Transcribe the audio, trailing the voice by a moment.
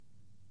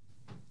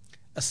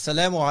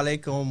Assalamu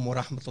alaikum wa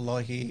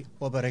rahmatullahi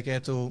wa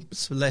barakatuh.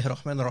 Bismillahir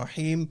Rahmanir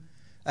Rahim.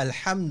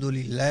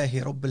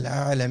 Alhamdulillahi Rabbil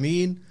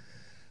Alameen.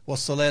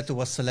 Wassalatu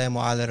wassalamu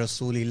ala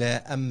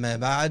Rasulillah amma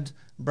ba'd.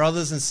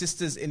 Brothers and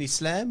sisters in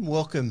Islam,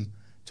 welcome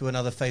to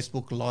another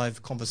Facebook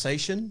Live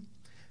conversation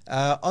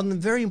on the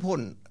very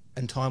important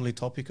and timely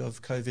topic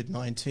of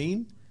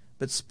COVID-19,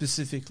 but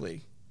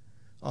specifically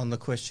on the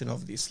question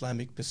of the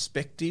Islamic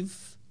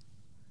perspective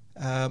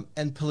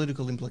and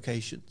political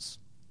implications.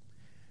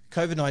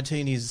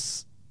 COVID-19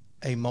 is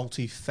a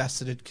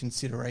multifaceted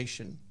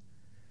consideration,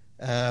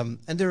 and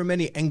there are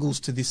many angles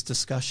to this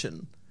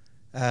discussion.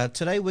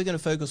 Today we're going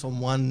to focus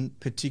on one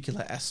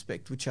particular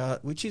aspect, which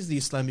is the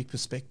Islamic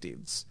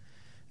perspectives.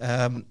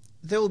 There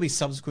will be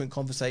subsequent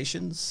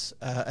conversations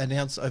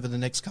announced over the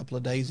next couple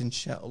of days,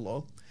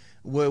 inshallah,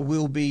 where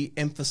we'll be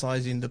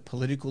emphasizing the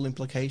political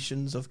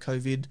implications of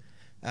COVID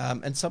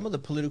and some of the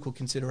political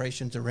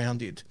considerations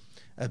around it,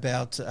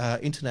 about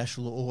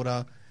international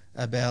order,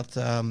 about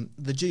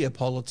the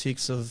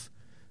geopolitics of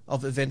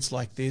events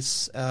like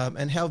this,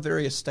 and how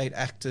various state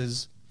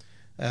actors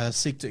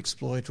seek to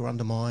exploit or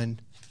undermine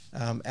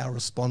our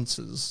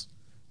responses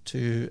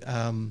to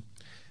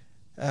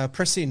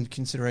pressing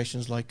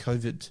considerations like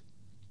COVID.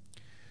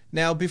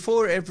 Now,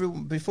 before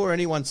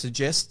anyone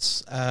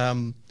suggests,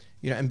 and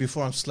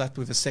before I'm slapped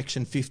with a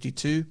Section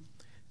 52,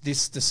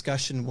 this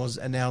discussion was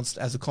announced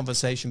as a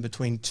conversation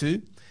between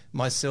two,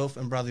 myself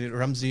and Brother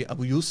Ramzi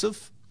Abu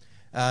Yusuf.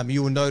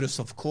 You will notice,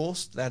 of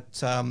course,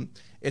 that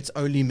it's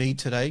only me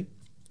today,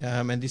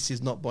 and this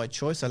is not by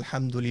choice,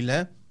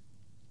 alhamdulillah.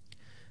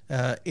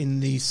 In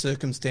the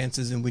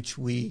circumstances in which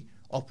we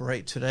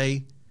operate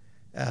today,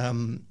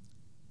 it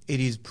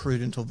is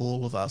prudent of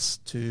all of us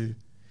to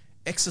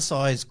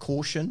exercise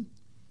caution,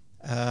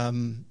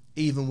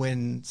 even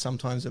when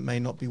sometimes it may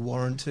not be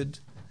warranted,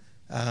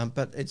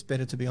 but it's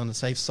better to be on the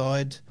safe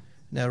side.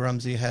 Now,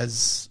 Ramzi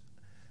has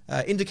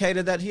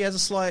indicated that he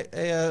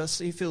has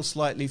he feels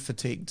slightly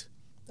fatigued.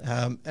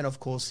 And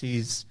of course,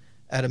 he's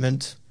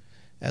adamant,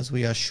 as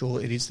we are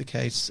sure it is the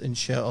case,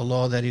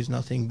 inshallah, that is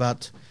nothing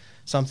but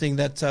something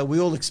that we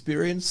all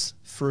experience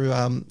through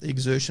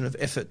exertion of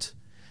effort.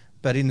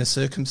 But in the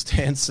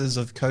circumstances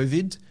of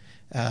COVID,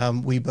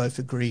 we both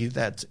agree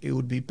that it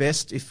would be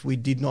best if we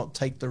did not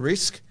take the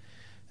risk.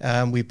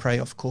 We pray,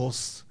 of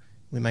course,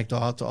 we make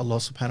dua to Allah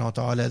subhanahu wa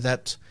ta'ala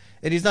that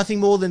it is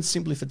nothing more than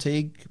simply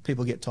fatigue.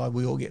 People get tired,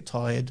 we all get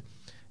tired.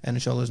 And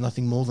inshallah, there's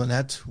nothing more than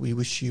that. We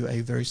wish you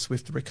a very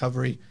swift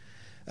recovery.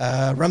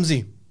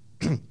 Ramzi,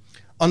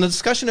 on the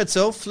discussion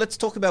itself, let's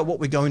talk about what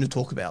we're going to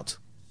talk about.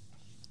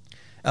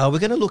 We're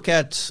going to look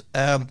at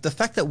the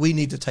fact that we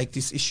need to take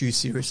this issue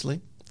seriously,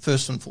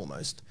 first and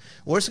foremost.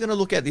 We're also going to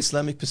look at the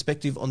Islamic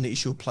perspective on the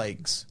issue of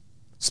plagues,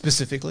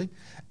 specifically.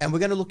 And we're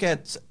going to look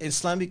at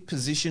Islamic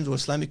positions or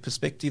Islamic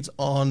perspectives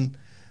on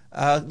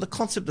the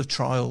concept of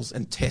trials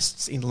and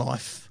tests in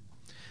life.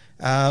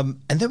 And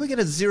then we're going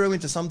to zero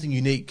into something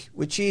unique,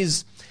 which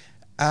is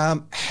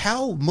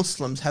how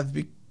Muslims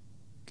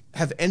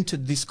have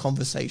entered this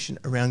conversation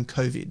around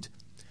COVID.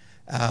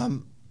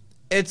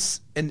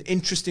 It's an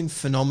interesting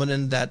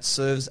phenomenon that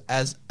serves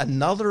as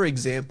another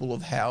example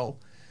of how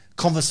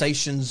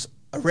conversations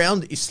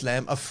around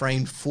Islam are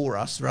framed for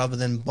us rather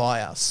than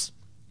by us.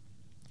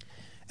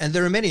 And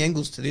there are many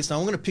angles to this. Now,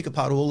 I'm going to pick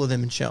apart all of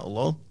them,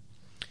 inshallah,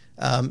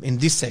 in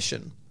this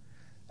session.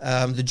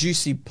 The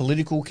juicy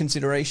political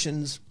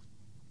considerations,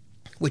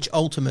 which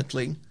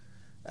ultimately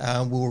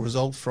will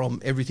result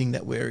from everything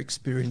that we're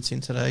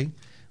experiencing today,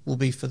 will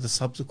be for the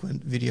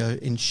subsequent video,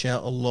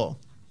 inshallah.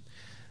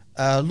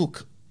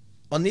 Look,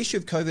 on the issue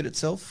of COVID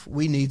itself,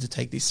 we need to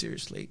take this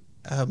seriously.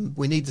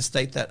 We need to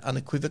state that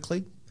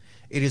unequivocally.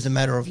 It is a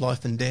matter of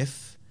life and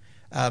death,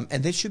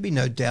 and there should be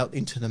no doubt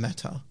into the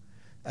matter.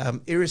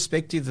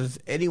 Irrespective of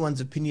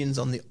anyone's opinions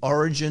on the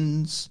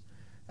origins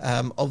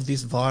of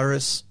this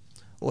virus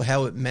or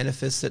how it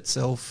manifests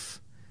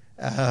itself,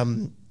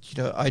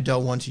 I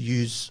don't want to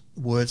use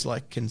words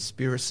like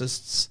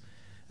conspiracists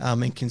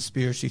and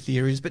conspiracy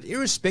theories, but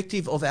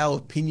irrespective of our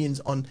opinions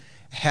on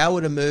how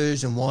it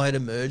emerged and why it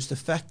emerged, the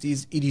fact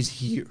is it is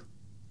here.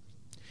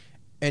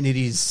 And it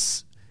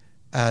is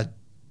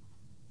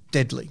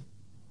deadly.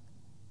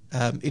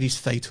 It is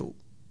fatal.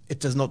 It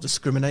does not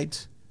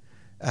discriminate,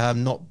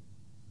 not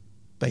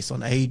based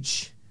on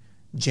age,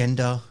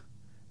 gender.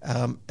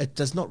 It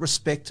does not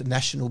respect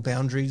national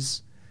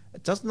boundaries.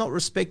 It does not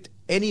respect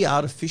any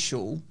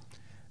artificial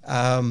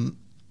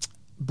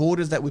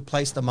borders that we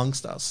placed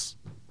amongst us.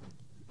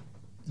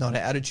 Not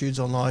our attitudes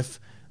on life,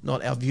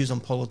 not our views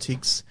on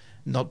politics,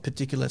 not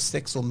particular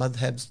sects or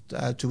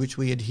madhabs to which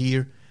we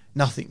adhere,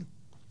 nothing.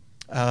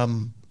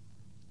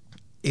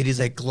 It is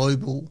a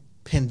global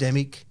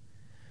pandemic,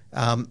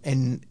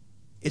 and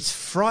it's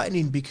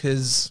frightening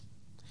because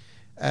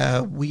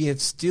we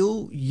have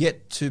still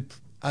yet to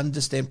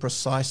understand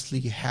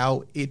precisely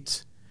how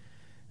it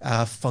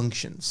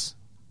functions.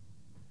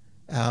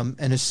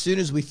 And as soon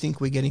as we think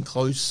we're getting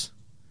close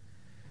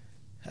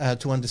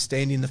to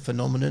understanding the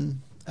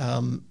phenomenon,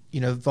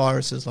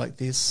 viruses like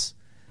this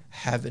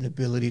have an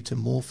ability to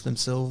morph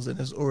themselves and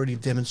has already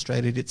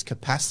demonstrated its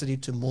capacity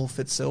to morph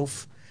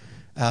itself.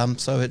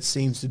 So it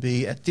seems to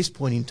be, at this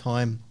point in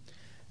time,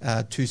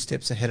 2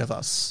 steps ahead of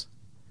us.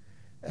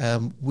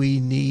 We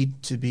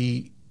need to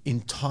be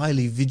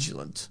entirely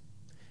vigilant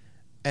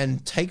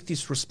and take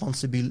this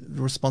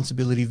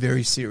responsibility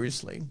very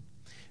seriously,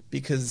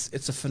 because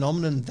it's a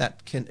phenomenon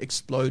that can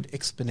explode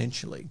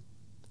exponentially.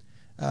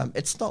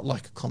 It's not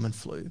like a common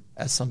flu,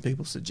 as some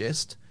people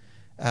suggest.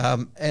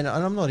 And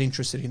I'm not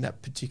interested in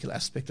that particular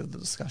aspect of the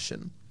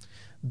discussion.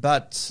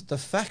 But the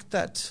fact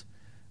that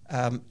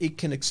it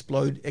can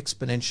explode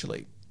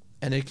exponentially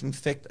and it can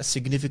affect a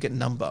significant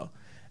number,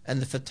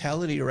 and the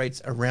fatality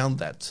rates around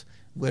that,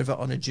 whether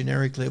on a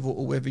generic level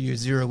or whether you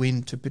zero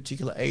in to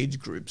particular age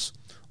groups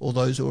or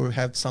those who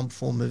have some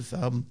form of,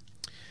 who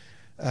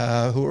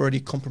are already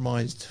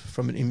compromised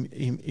from an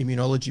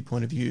immunology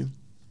point of view,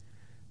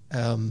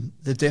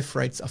 the death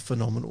rates are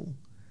phenomenal.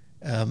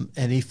 And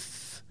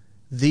if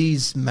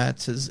these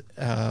matters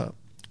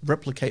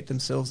replicate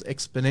themselves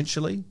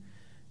exponentially,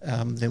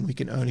 then we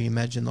can only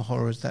imagine the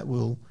horrors that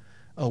will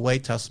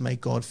await us, may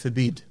God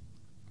forbid.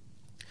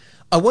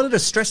 I wanted to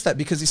stress that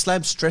because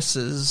Islam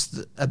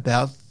stresses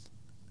about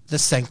the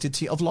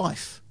sanctity of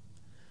life.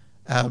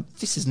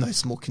 This is no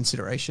small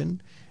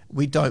consideration.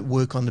 We don't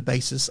work on the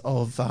basis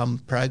of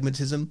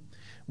pragmatism.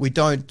 We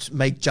don't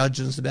make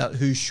judgments about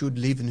who should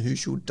live and who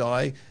should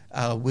die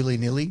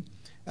willy-nilly.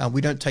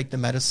 We don't take the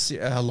matter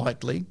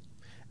lightly.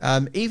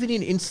 Even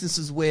in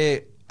instances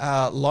where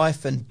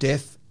life and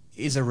death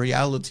is a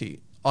reality,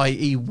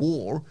 i.e.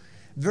 war,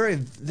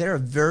 there are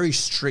very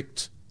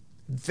strict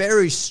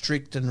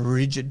and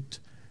rigid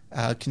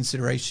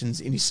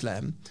considerations in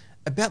Islam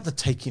about the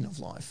taking of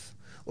life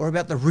or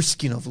about the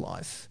risking of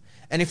life.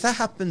 And if that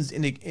happens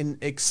in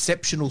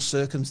exceptional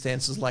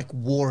circumstances like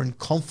war and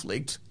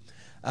conflict,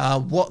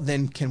 what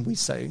then can we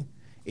say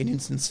in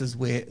instances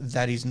where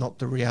that is not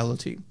the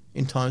reality,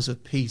 in times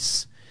of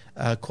peace,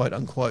 quote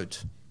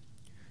unquote?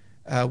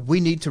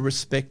 We need to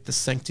respect the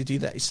sanctity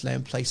that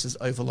Islam places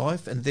over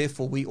life, and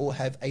therefore we all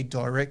have a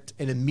direct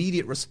and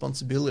immediate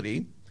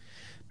responsibility,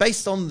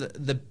 based on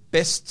the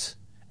best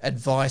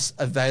advice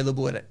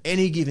available at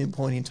any given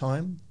point in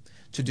time,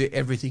 to do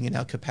everything in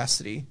our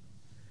capacity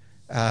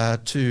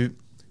to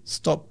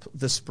stop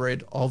the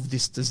spread of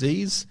this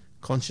disease,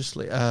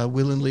 consciously,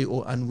 willingly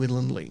or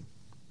unwillingly.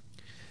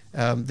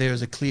 There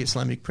is a clear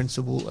Islamic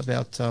principle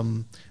about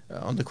on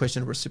the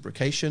question of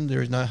reciprocation.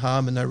 There is no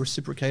harm and no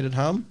reciprocated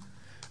harm.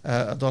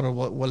 This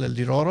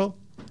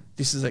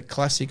is a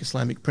classic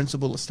Islamic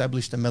principle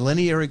established a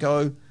millennia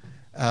ago.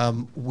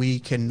 We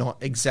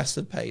cannot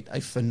exacerbate a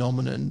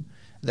phenomenon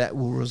that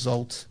will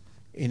result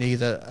in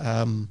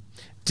either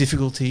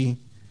difficulty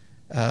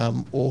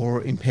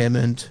or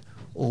impairment,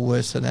 or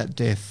worse than that,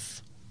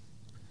 death.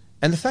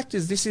 And the fact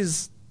is, this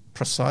is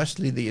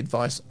precisely the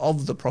advice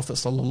of the Prophet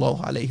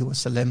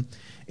ﷺ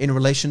in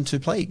relation to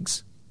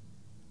plagues.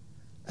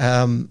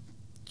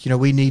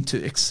 We need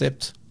to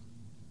accept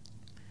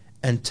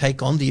and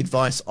take on the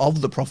advice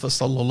of the Prophet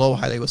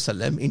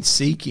ﷺ in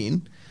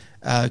seeking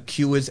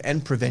cures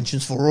and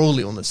preventions for all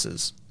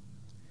illnesses.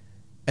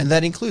 And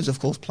that includes, of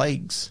course,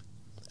 plagues.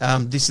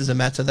 This is a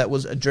matter that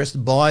was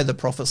addressed by the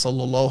Prophet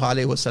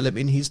ﷺ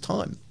in his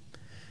time.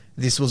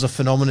 This was a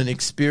phenomenon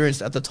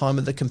experienced at the time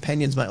of the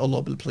companions, may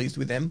Allah be pleased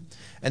with them.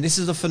 And this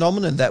is a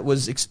phenomenon that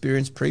was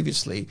experienced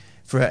previously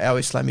throughout our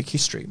Islamic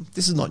history.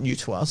 This is not new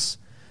to us.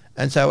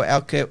 And so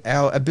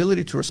our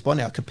ability to respond,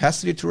 our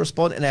capacity to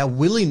respond, and our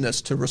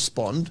willingness to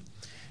respond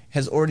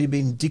has already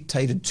been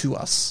dictated to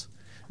us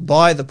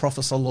by the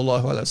Prophet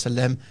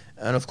ﷺ,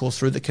 and of course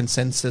through the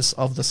consensus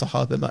of the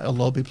Sahaba, may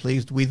Allah be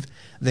pleased with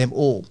them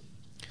all.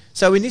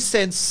 So in this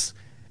sense,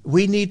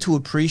 we need to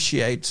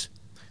appreciate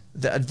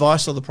the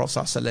advice of the Prophet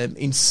ﷺ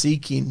in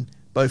seeking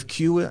both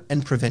cure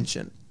and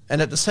prevention. And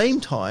at the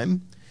same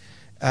time,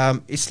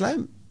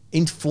 Islam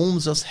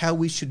informs us how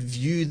we should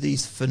view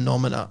these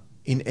phenomena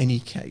in any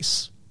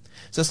case.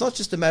 So it's not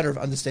just a matter of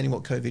understanding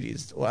what COVID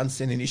is, or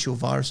understanding the issue of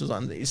viruses,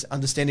 it's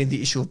understanding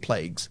the issue of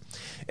plagues.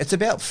 It's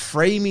about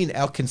framing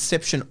our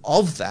conception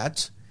of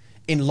that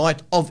in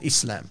light of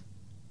Islam.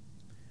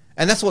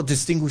 And that's what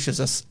distinguishes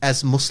us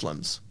as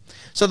Muslims.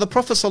 So the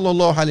Prophet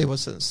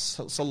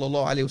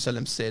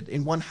ﷺ said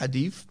in one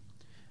hadith,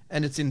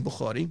 and it's in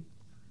Bukhari,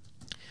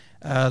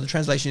 the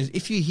translation is,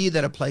 if you hear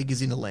that a plague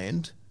is in a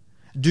land,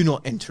 do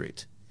not enter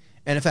it.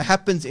 And if it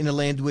happens in a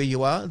land where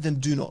you are, then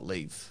do not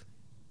leave.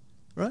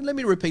 Right? Let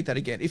me repeat that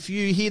again. If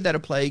you hear that a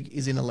plague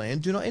is in a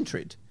land, do not enter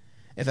it.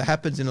 If it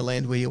happens in a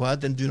land where you are,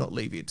 then do not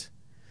leave it.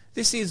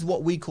 This is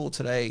what we call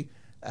today,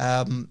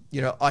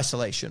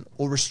 isolation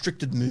or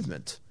restricted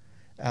movement.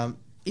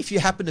 If you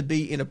happen to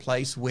be in a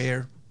place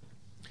where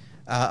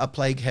a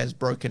plague has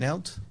broken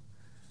out,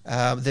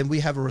 then we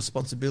have a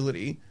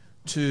responsibility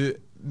to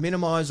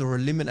minimize or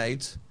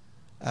eliminate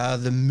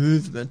the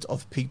movement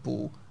of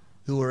people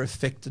who are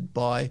affected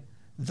by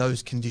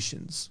those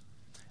conditions.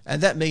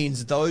 And that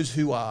means those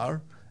who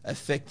are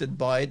affected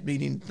by it,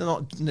 meaning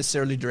not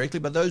necessarily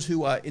directly, but those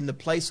who are in the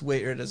place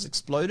where it has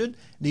exploded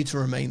need to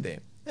remain there.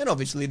 And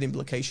obviously the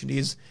implication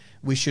is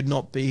we should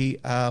not be,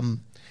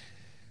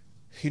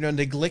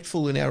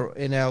 neglectful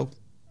in our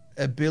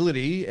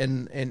ability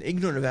and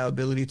ignorant of our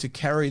ability to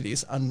carry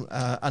this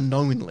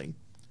unknowingly.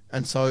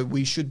 And so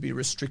we should be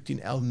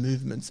restricting our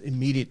movements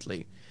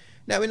immediately.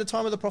 Now, in the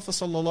time of the Prophet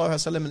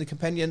ﷺ and the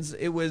companions,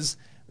 it was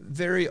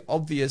very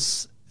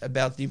obvious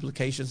about the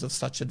implications of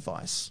such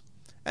advice.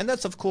 And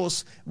that's, of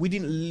course, we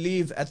didn't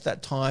live at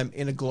that time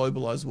in a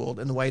globalized world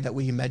in the way that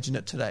we imagine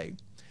it today.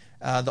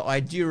 The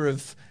idea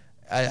of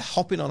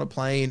hopping on a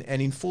plane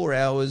and in 4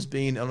 hours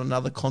being on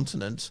another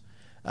continent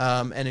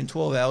and in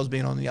 12 hours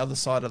being on the other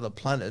side of the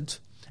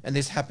planet, and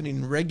this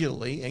happening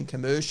regularly and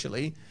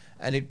commercially,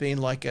 and it being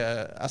like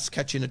us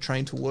catching a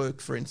train to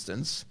work, for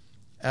instance,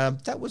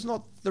 that was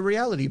not the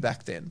reality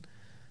back then.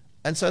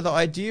 And so the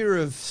idea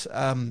of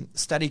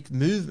static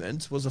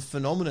movement was a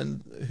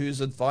phenomenon whose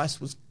advice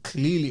was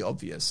clearly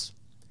obvious.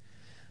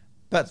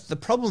 But the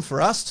problem for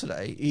us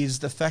today is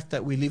the fact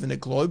that we live in a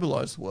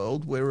globalized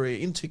world where we're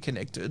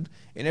interconnected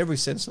in every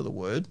sense of the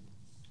word,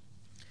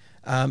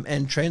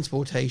 and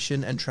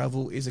transportation and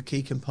travel is a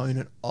key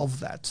component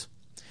of that.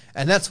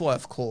 And that's why,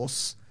 of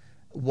course,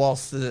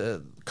 whilst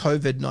the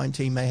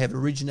COVID-19 may have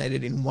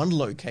originated in one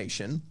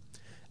location,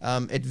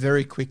 it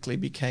very quickly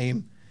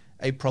became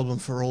a problem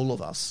for all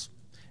of us.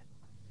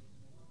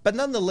 But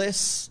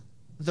nonetheless,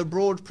 the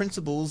broad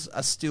principles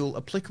are still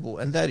applicable,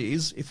 and that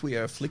is, if we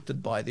are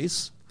afflicted by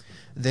this,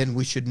 then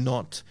we should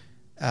not,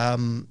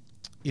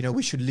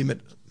 we should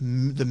limit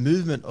the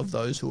movement of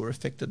those who are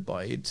affected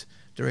by it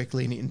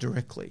directly and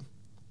indirectly.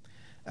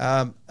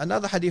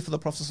 Another hadith of the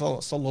Prophet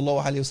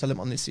ﷺ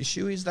on this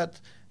issue is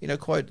that,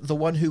 quote, the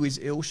one who is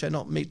ill shall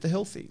not meet the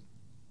healthy.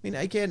 I mean,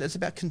 again, it's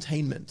about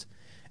containment.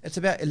 It's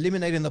about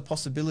eliminating the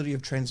possibility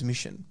of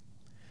transmission.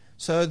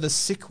 So the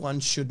sick one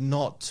should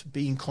not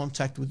be in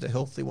contact with the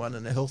healthy one,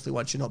 and the healthy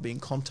one should not be in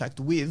contact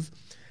with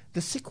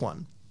the sick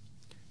one.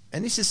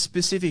 And this is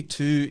specific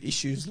to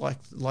issues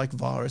like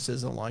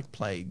viruses and like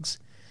plagues.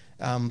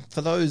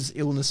 For those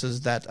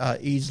illnesses that are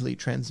easily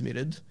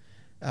transmitted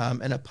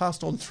and are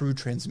passed on through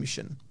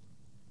transmission,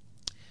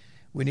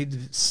 we need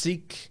to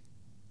seek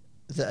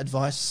the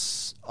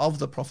advice of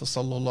the Prophet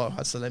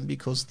ﷺ,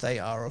 because they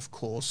are, of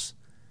course,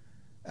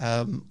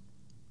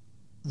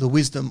 the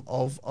wisdom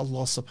of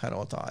Allah subhanahu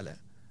wa ta'ala.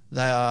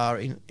 They are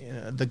in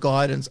the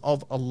guidance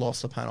of Allah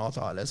subhanahu wa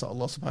ta'ala. So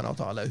Allah subhanahu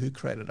wa ta'ala, who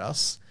created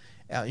us,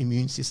 our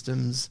immune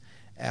systems,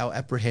 our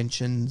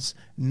apprehensions,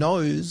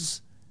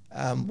 knows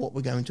what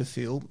we're going to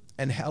feel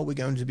and how we're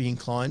going to be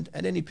inclined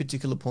at any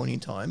particular point in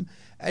time,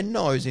 and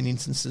knows in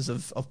instances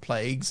of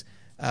plagues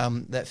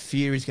that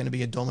fear is going to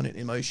be a dominant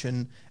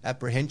emotion,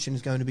 apprehension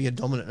is going to be a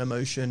dominant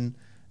emotion,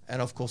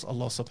 and of course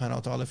Allah subhanahu wa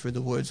ta'ala, through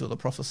the words of the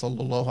Prophet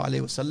sallallahu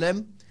alaihi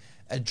wasallam,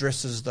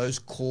 addresses those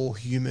core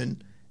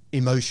human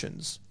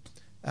emotions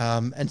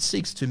and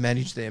seeks to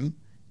manage them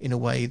in a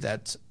way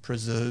that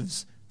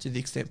preserves, to the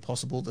extent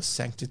possible, the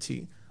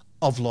sanctity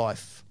of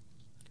life.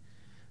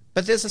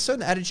 But there's a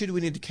certain attitude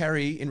we need to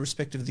carry in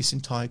respect of this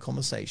entire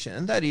conversation,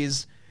 and that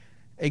is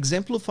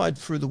exemplified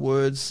through the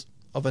words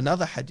of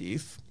another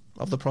hadith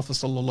of the Prophet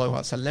sallallahu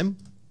alaihi wasallam.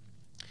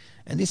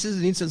 And this is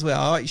an instance where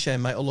Aisha,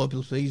 may Allah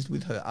be pleased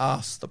with her,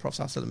 asked the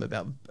Prophet sallallahu alaihi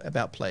wasallam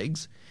about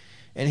plagues,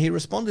 and he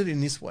responded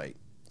in this way.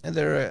 And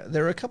there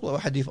are a couple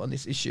of hadith on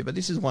this issue, but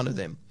this is one of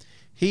them.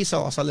 He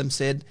sallallahu alaihi wasallam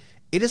said,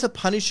 "It is a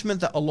punishment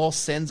that Allah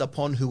sends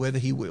upon whoever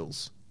He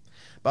wills,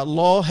 but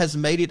Allah has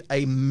made it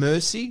a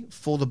mercy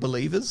for the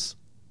believers.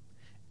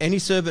 Any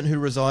servant who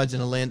resides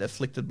in a land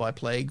afflicted by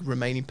plague,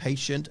 remaining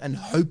patient and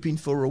hoping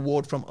for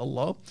reward from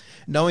Allah,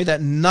 knowing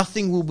that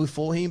nothing will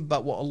befall him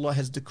but what Allah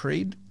has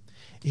decreed,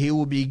 he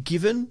will be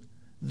given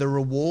the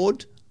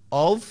reward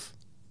of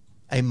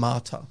a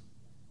martyr."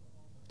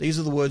 These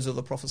are the words of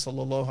the Prophet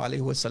sallallahu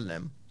alaihi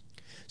wasallam.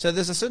 So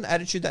there's a certain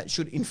attitude that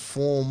should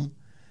inform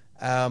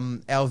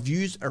our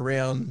views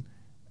around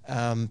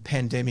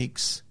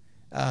pandemics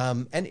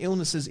and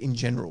illnesses in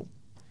general.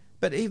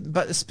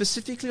 But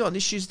specifically on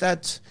issues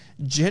that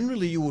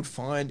generally you would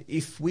find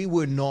if we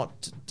were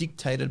not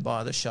dictated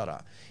by the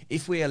shara,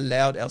 if we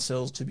allowed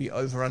ourselves to be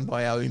overrun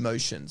by our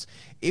emotions,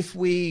 if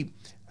we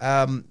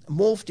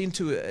morphed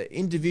into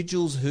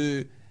individuals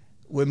who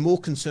were more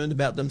concerned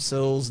about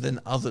themselves than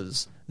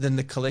others, than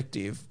the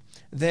collective,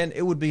 then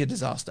it would be a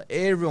disaster.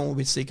 Everyone would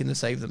be seeking to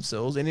save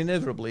themselves, and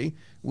inevitably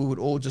we would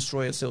all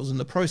destroy ourselves in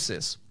the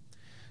process.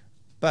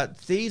 But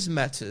these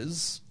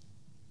matters,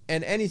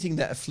 and anything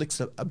that afflicts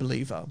a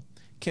believer,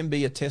 can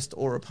be a test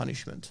or a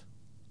punishment.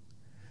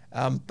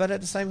 But at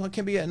the same time,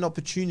 can be an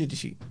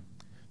opportunity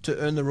to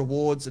earn the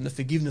rewards and the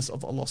forgiveness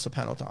of Allah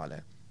subhanahu wa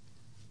ta'ala.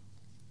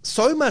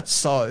 So much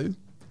so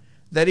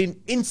that in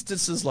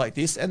instances like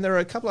this, and there are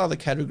a couple other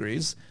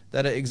categories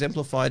that are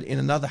exemplified in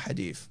another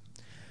hadith,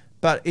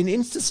 but in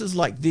instances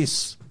like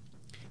this,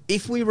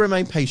 if we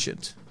remain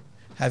patient,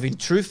 having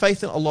true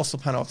faith in Allah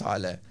subhanahu wa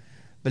ta'ala,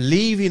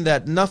 believing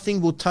that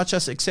nothing will touch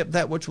us except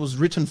that which was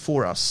written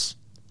for us,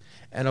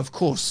 and of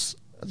course,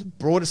 as a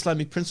broad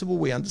Islamic principle,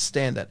 we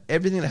understand that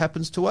everything that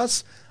happens to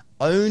us,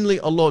 only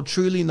Allah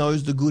truly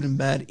knows the good and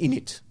bad in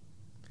it.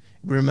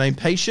 We remain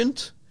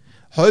patient,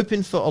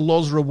 hoping for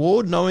Allah's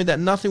reward, knowing that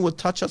nothing will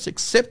touch us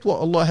except what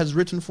Allah has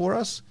written for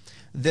us,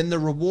 then the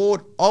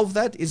reward of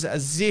that is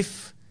as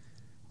if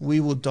we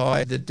will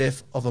die the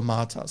death of a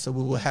martyr. So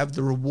we will have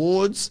the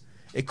rewards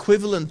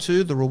equivalent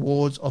to the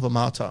rewards of a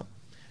martyr.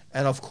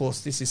 And of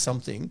course, this is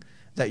something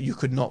that you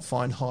could not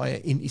find higher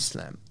in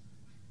Islam.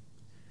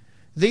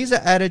 These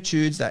are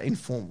attitudes that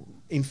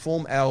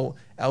inform our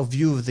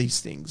view of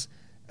these things.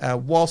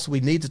 Whilst we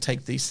need to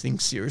take these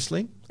things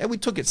seriously, and we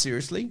took it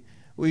seriously,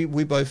 we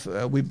both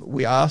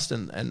asked,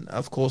 and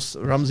of course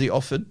Ramzi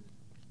offered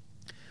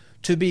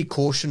to be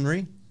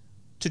cautionary,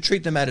 to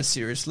treat the matter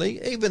seriously,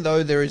 even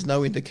though there is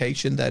no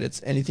indication that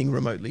it's anything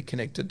remotely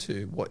connected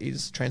to what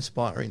is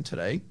transpiring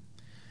today.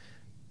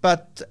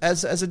 But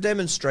as a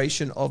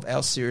demonstration of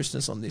our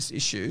seriousness on this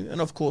issue, and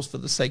of course for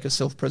the sake of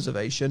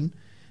self-preservation,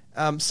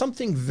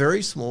 something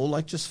very small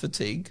like just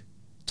fatigue,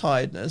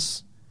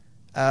 tiredness,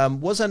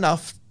 was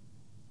enough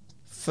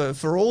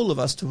for all of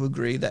us to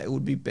agree that it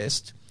would be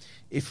best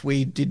if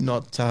we did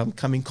not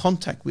come in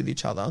contact with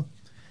each other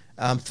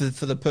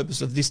for the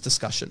purpose of this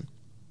discussion.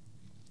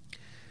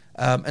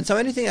 And so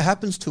anything that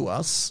happens to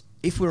us,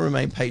 if we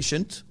remain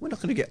patient, we're not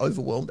going to get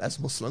overwhelmed as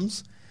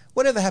Muslims.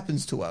 Whatever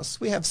happens to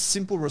us, we have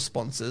simple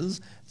responses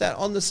that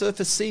on the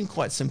surface seem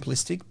quite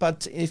simplistic,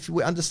 but if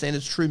we understand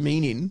its true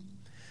meaning,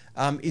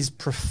 is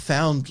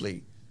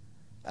profoundly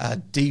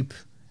deep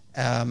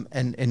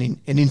and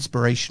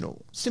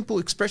inspirational. Simple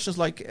expressions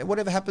like,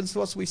 whatever happens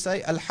to us, we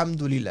say,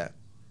 Alhamdulillah.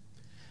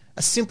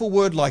 A simple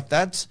word like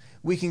that,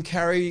 we can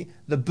carry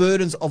the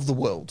burdens of the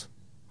world.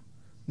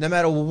 No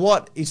matter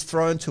what is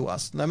thrown to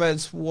us, no matter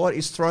what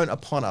is thrown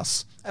upon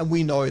us, and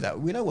we know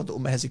that. We know what the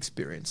Ummah has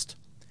experienced.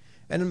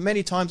 And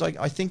many times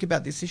I think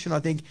about this issue and I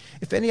think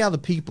if any other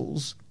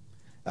peoples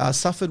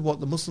suffered what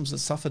the Muslims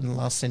have suffered in the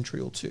last century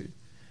or two,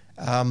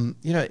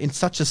 in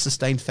such a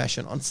sustained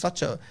fashion, on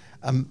such an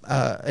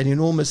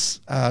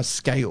enormous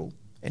scale,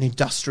 an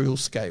industrial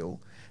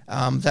scale,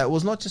 that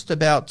was not just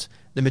about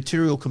the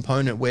material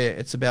component where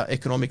it's about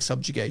economic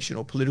subjugation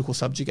or political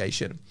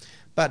subjugation,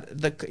 but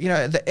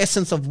the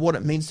essence of what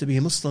it means to be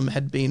a Muslim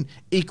had been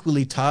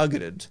equally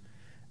targeted,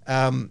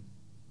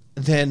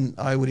 then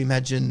I would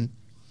imagine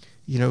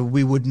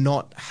we would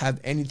not have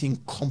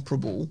anything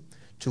comparable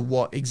to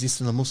what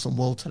exists in the Muslim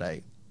world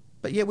today.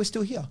 But yet we're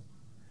still here.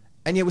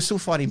 And yet we're still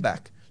fighting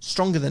back,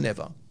 stronger than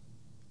ever.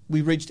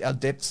 We reached our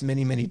depths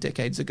many, many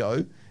decades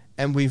ago,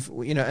 and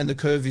and the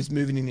curve is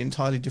moving in an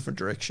entirely different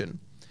direction.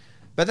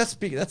 But that's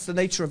the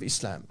nature of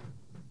Islam.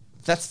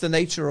 That's the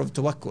nature of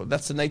tawakkul.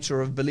 That's the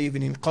nature of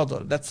believing in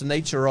qadr. That's the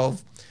nature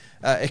of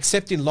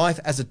accepting life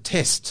as a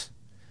test.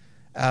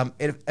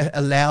 It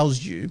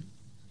allows you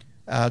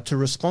to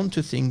respond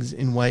to things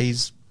in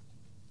ways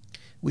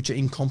which are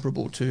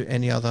incomparable to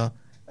any other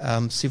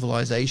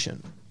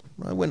civilization.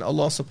 Right? When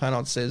Allah subhanahu wa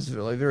ta'ala says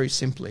very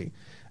simply,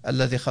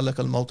 الَّذِي خَلَقَ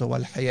الْمَوْتَ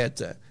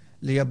وَالْحَيَاةَ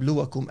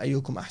لِيَبْلُوَكُمْ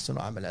أَيُّكُمْ أَحْسَنُ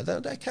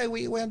عَمَلًا. Okay,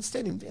 we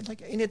understand him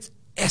in its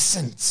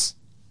essence.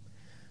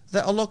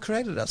 That Allah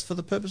created us for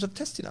the purpose of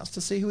testing us to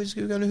see who's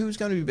going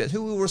to be best,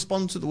 who will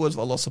respond to the words of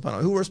Allah subhanahu wa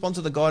ta'ala, who will respond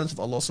to the guidance of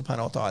Allah subhanahu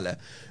wa ta'ala,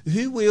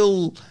 who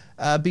will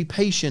be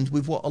patient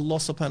with what Allah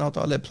subhanahu wa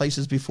ta'ala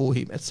places before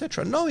him,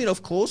 etc. Knowing,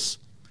 of course,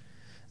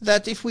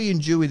 that if we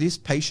endure with this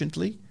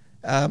patiently,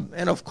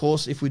 and of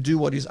course, if we do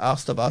what is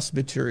asked of us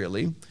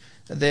materially,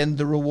 then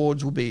the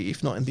rewards will be,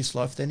 if not in this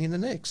life, then in the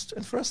next.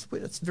 And for us,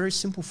 it's very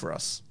simple for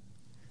us.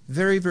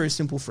 Very, very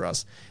simple for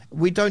us.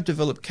 We don't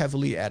develop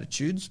cavalier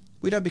attitudes.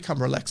 We don't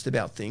become relaxed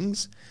about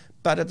things.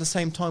 But at the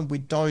same time, we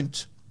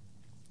don't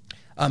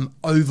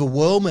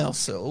overwhelm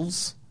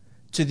ourselves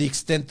to the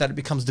extent that it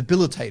becomes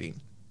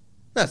debilitating.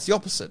 That's the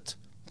opposite.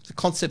 The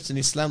concepts in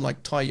Islam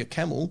like tie your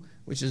camel,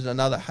 which is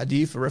another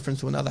hadith, a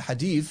reference to another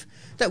hadith,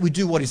 that we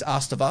do what is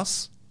asked of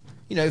us.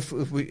 If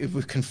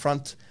we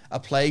confront a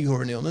plague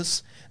or an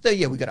illness, then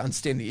we've got to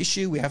understand the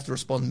issue. We have to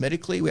respond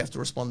medically. We have to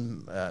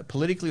respond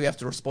politically. We have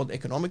to respond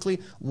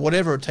economically,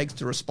 whatever it takes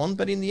to respond.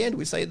 But in the end,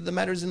 we say that the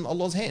matter is in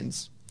Allah's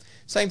hands.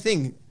 Same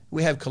thing.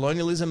 We have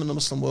colonialism in the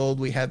Muslim world.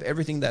 We have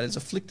everything that has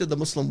afflicted the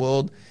Muslim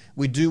world.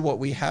 We do what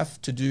we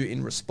have to do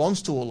in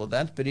response to all of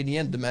that. But in the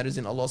end, the matter is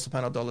in Allah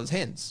subhanahu wa ta'ala's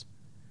hands.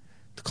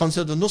 The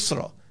concept of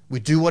nusra. We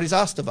do what is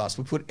asked of us.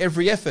 We put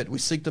every effort. We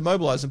seek to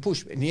mobilize and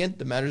push. In the end,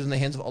 the matter is in the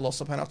hands of Allah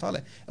subhanahu wa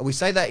ta'ala. And we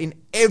say that in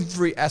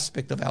every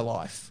aspect of our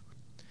life.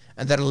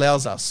 And that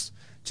allows us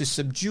to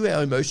subdue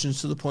our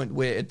emotions to the point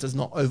where it does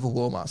not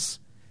overwhelm us.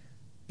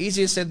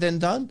 Easier said than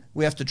done.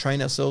 We have to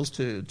train ourselves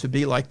to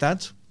be like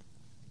that.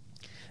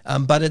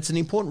 But it's an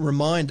important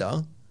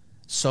reminder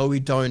so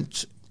we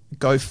don't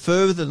go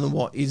further than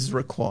what is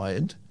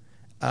required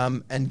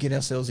and get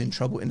ourselves in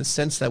trouble in the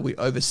sense that we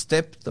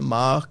overstep the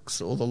marks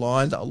or the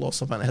line that Allah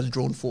subhanahu wa ta'ala has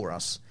drawn for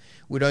us.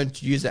 We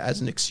don't use it as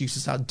an excuse to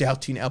start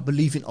doubting our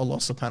belief in Allah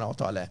subhanahu wa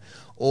ta'ala,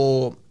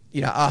 or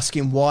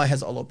asking why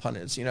has Allah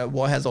punished?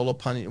 Why is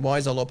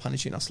Allah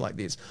punishing us like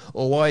this?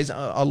 Or why is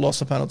Allah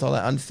subhanahu wa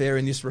ta'ala unfair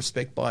in this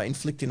respect by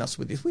inflicting us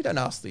with this? We don't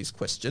ask these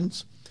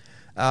questions,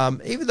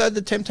 even though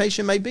the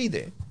temptation may be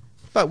there.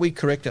 But we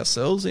correct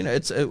ourselves.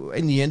 It's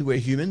in the end we're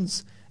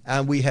humans,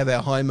 We have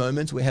our high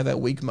moments, we have our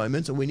weak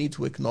moments, and we need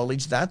to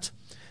acknowledge that.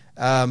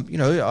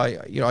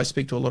 I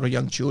speak to a lot of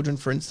young children,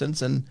 for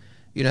instance, and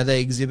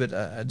they exhibit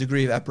a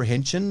degree of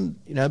apprehension,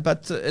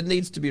 but it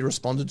needs to be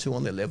responded to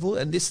on their level,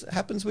 and this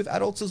happens with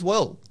adults as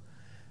well.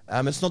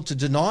 It's not to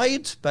deny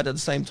it, but at the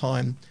same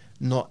time,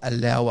 not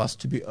allow us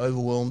to be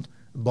overwhelmed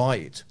by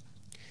it.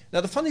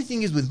 Now, the funny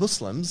thing is with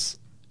Muslims,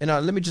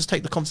 let me just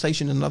take the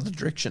conversation in another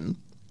direction.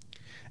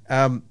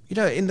 In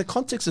the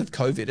context of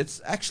COVID,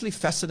 it's actually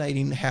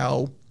fascinating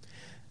how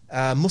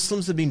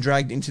Muslims have been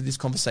dragged into this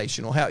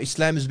conversation, or how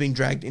Islam has been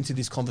dragged into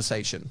this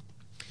conversation.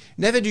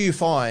 Never do you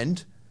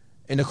find,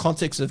 in the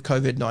context of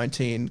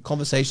COVID-19,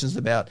 conversations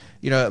about,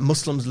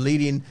 Muslims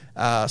leading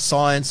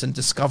science and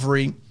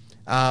discovery.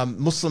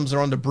 Muslims are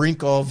on the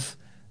brink of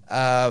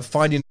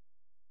finding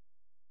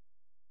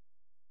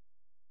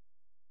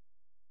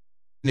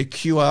a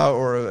cure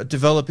or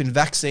developing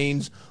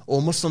vaccines,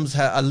 or Muslims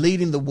are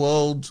leading the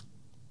world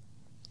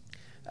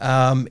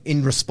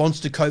in response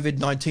to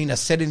COVID-19, are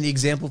setting the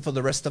example for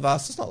the rest of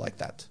us. It's not like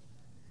that.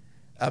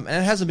 And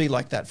it hasn't been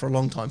like that for a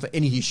long time for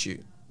any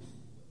issue,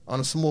 on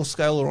a small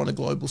scale or on a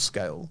global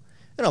scale.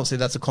 And obviously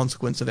that's a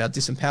consequence of our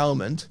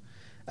disempowerment,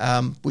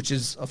 which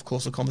is, of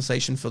course, a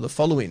conversation for the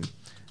following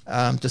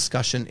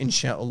discussion,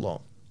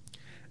 inshallah.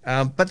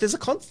 But there's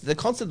the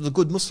concept of the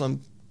good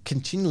Muslim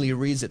continually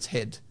rears its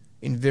head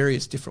in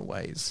various different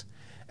ways.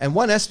 And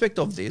one aspect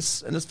of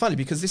this, and it's funny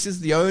because this is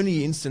the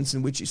only instance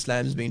in which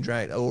Islam has been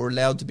dragged or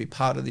allowed to be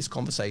part of this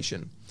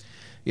conversation.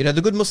 The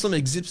good Muslim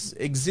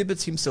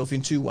exhibits himself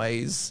in two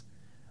ways,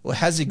 or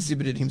has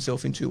exhibited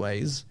himself in two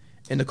ways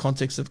in the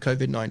context of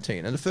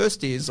COVID-19. And the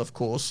first is, of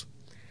course,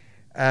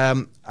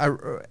 constant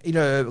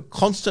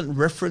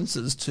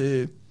references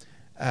to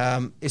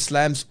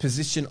Islam's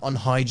position on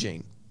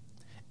hygiene.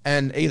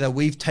 And either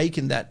we've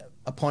taken that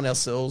upon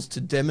ourselves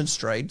to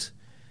demonstrate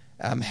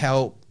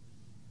how,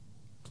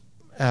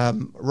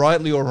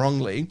 rightly or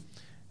wrongly,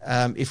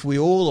 if we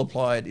all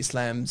applied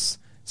Islam's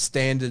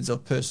standards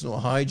of personal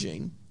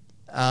hygiene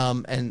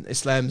and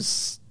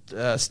Islam's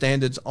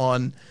standards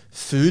on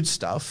food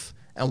stuff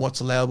and what's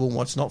allowable and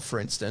what's not, for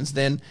instance,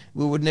 then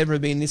we would never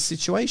be in this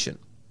situation.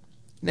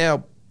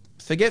 Now,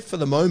 forget for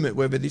the moment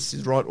whether this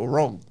is right or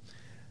wrong.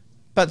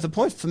 But the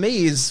point for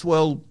me is,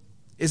 well,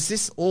 is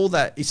this all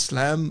that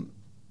Islam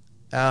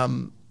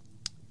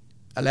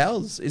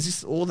allows? Is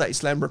this all that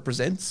Islam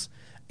represents?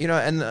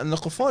 And the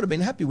Kuffar have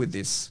been happy with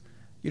this.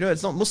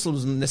 It's not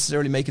Muslims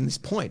necessarily making this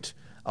point.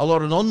 A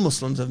lot of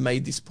non-Muslims have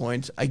made this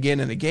point again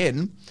and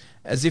again,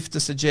 as if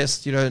to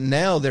suggest,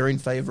 now they're in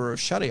favor of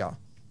Sharia.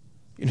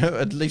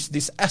 At least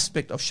this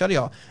aspect of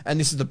Sharia. And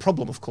this is the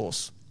problem, of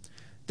course,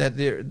 that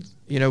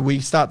we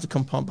start to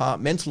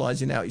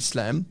compartmentalize in our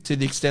Islam to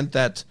the extent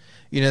that,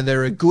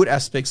 there are good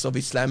aspects of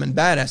Islam and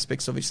bad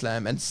aspects of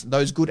Islam. And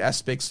those good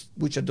aspects,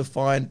 which are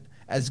defined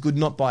as good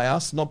not by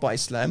us, not by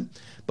Islam,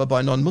 but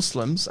by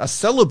non-Muslims, are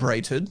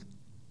celebrated.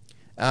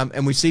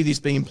 And we see this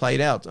being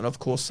played out. And of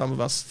course, some of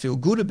us feel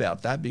good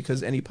about that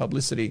because any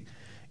publicity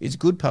is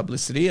good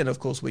publicity. And of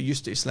course, we're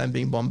used to Islam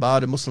being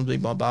bombarded, Muslims being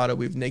bombarded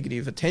with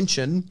negative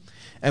attention,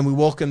 and we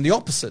welcome the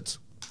opposite.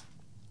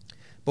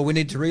 But we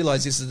need to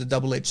realize this is a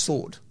double-edged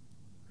sword.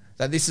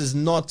 That this is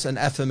not an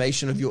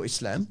affirmation of your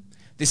Islam.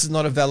 This is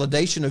not a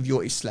validation of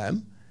your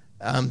Islam.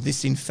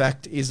 This, in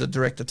fact, is a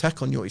direct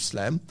attack on your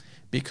Islam,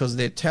 because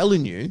they're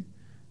telling you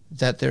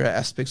that there are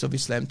aspects of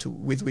Islam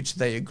with which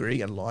they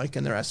agree and like,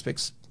 and there are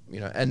aspects,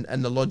 and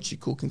the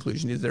logical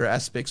conclusion is there are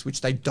aspects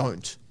which they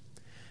don't.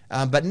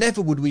 But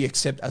never would we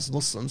accept as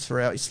Muslims for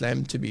our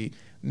Islam to be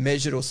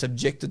measured or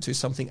subjected to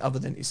something other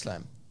than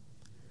Islam.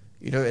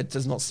 It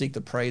does not seek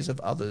the praise of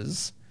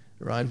others,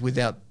 right,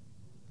 without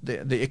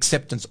the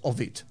acceptance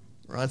of it,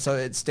 right? So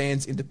it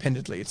stands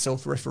independently, it's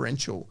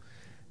self-referential.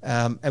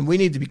 And we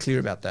need to be clear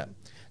about that.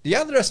 The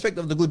other aspect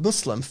of the good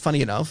Muslim,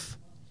 funny enough,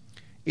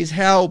 is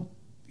how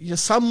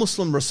some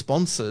Muslim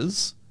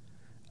responses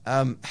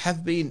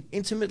have been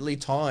intimately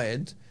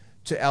tied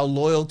to our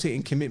loyalty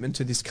and commitment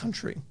to this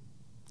country.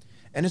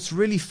 And it's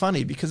really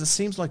funny because it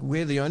seems like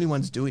we're the only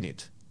ones doing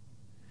it.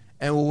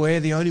 And we're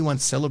the only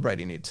ones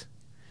celebrating it.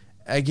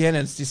 Again,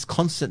 it's this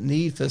constant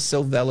need for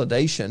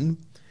self-validation,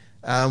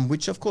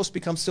 which of course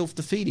becomes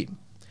self-defeating.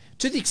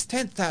 To the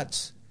extent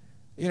that,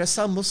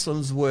 some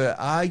Muslims were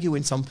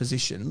arguing some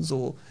positions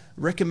or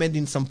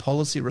recommending some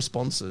policy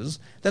responses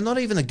that not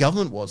even the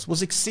government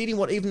was exceeding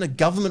what even the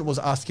government was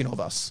asking of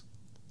us.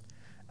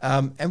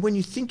 And when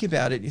you think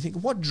about it, you think,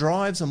 what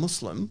drives a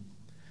Muslim,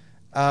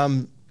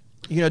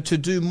 to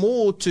do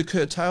more to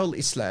curtail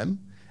Islam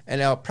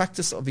and our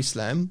practice of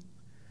Islam,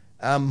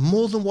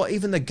 more than what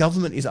even the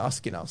government is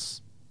asking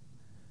us.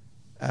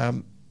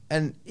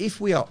 And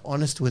if we are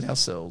honest with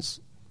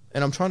ourselves,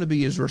 and I'm trying to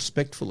be as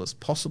respectful as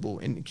possible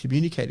in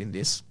communicating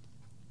this,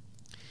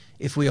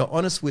 if we are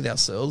honest with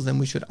ourselves, then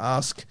we should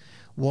ask,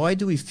 why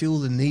do we feel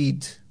the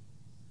need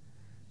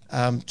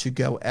to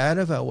go out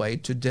of our way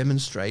to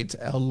demonstrate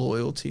our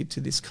loyalty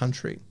to this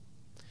country?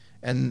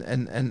 And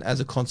as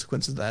a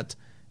consequence of that,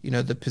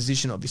 the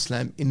position of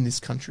Islam in this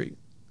country.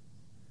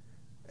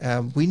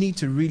 We need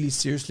to really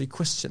seriously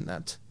question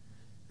that.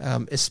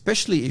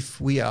 especially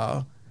if we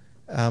are,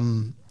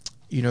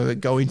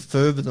 going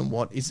further than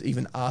what is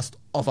even asked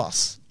of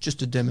us, just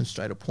to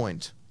demonstrate a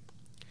point.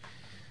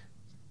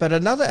 But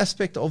another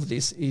aspect of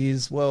this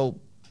is,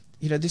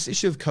 this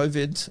issue of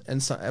COVID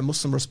and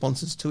Muslim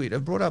responses to it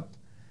have brought up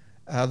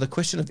the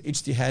question of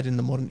ijtihad in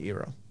the modern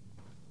era.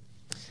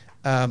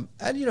 From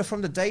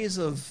the days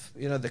of,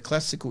 the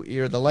classical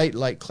era, the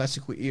late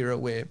classical era,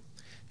 where,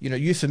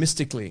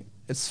 euphemistically,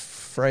 it's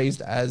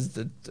phrased as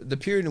the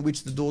period in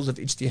which the doors of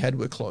ijtihad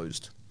were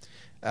closed.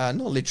 Not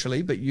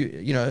literally, but,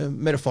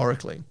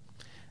 metaphorically.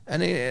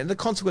 And the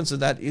consequence of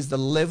that is the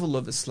level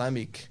of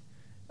Islamic,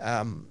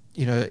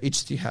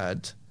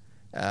 ijtihad,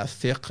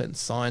 fiqh and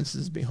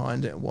sciences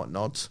behind it and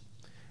whatnot,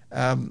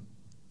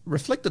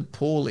 reflected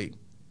poorly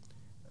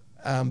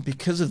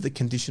because of the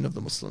condition of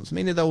the Muslims,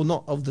 meaning they were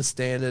not of the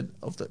standard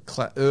of the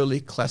early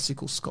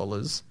classical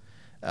scholars,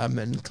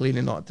 and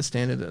clearly not the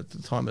standard at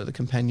the time of the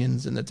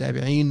companions and the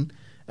tabi'een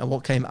and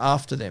what came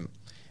after them.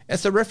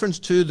 It's a reference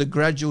to the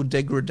gradual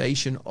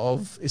degradation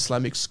of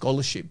Islamic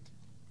scholarship.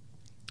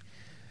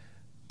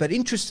 But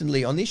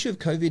interestingly, on the issue of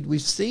COVID,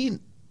 we've seen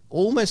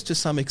almost to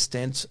some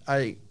extent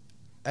a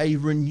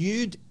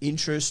renewed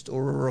interest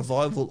or a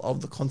revival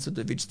of the concept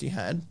of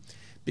ijtihad,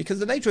 because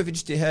the nature of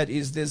ijtihad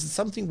is there's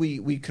something we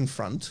all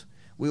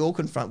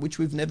confront, which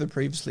we've never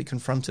previously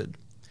confronted.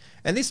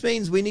 And this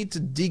means we need to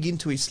dig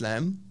into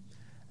Islam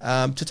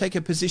to take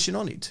a position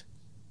on it,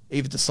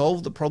 either to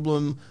solve the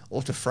problem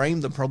or to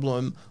frame the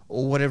problem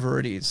or whatever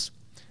it is.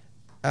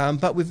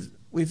 But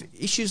with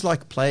issues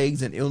like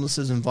plagues and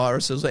illnesses and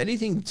viruses or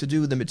anything to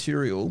do with the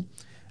material,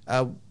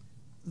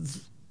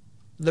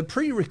 the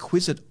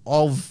prerequisite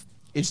of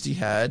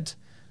ijtihad,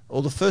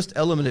 or the first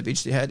element of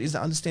ijtihad, is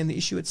to understand the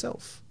issue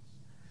itself.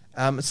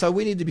 So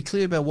we need to be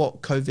clear about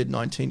what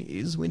COVID-19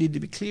 is. We need to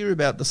be clear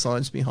about the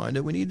science behind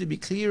it. We need to be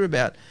clear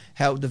about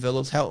how it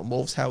develops, how it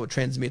morphs, how it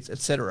transmits,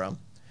 etc.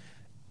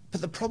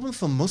 But the problem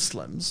for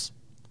Muslims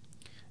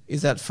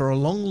is that for a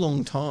long,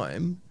 long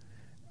time,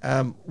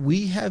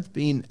 we have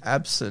been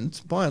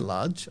absent, by and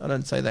large, I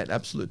don't say that in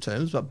absolute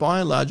terms, but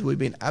by and large we've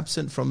been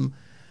absent from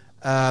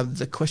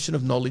the question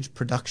of knowledge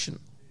production.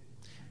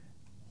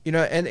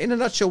 And in a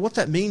nutshell, what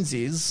that means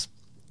is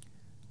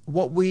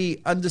what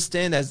we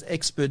understand as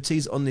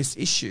expertise on this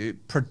issue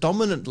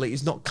predominantly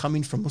is not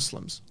coming from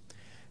Muslims.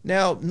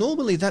 Now,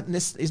 normally that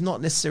is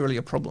not necessarily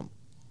a problem.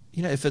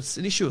 If it's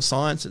an issue of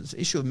science, it's an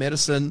issue of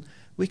medicine,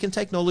 we can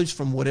take knowledge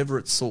from whatever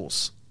its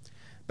source.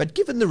 But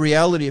given the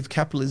reality of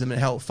capitalism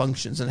and how it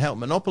functions and how it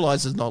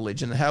monopolizes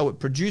knowledge and how it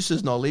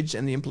produces knowledge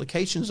and the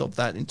implications of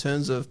that in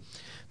terms of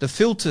the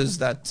filters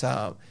that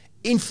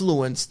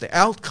influence the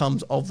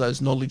outcomes of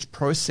those knowledge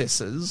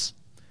processes,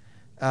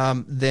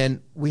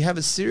 then we have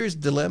a serious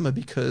dilemma,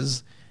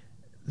 because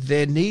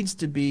there needs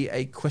to be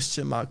a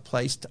question mark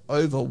placed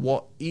over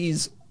what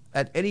is,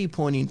 at any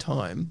point in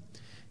time,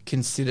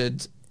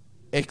 considered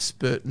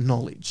expert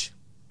knowledge.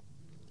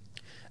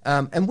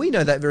 And we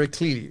know that very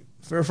clearly.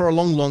 For a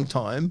long, long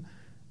time,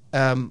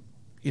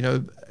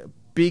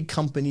 big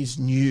companies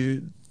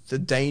knew the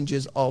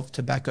dangers of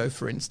tobacco,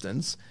 for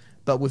instance,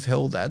 but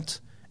withheld that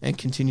and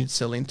continued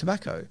selling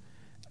tobacco.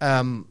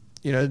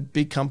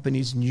 Big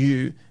companies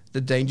knew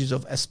the dangers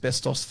of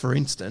asbestos, for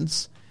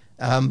instance,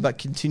 but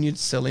continued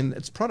selling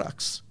its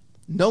products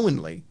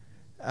knowingly.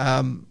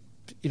 For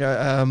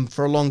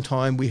a long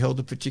time, we held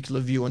a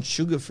particular view on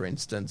sugar, for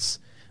instance,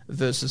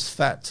 versus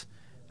fat,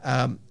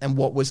 and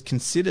what was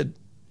considered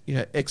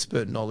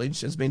expert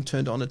knowledge has been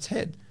turned on its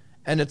head,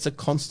 and it's a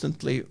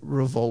constantly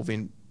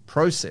revolving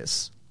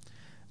process.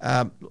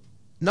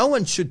 No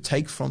one should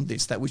take from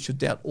this that we should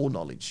doubt all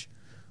knowledge,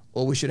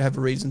 or we should have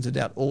a reason to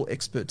doubt all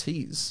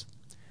expertise.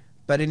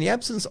 But in the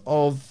absence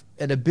of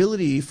an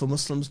ability for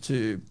Muslims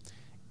to,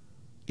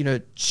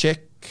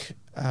 check,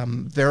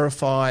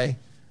 verify,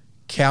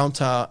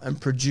 counter, and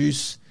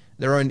produce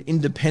their own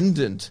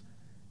independent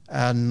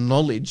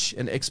knowledge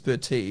and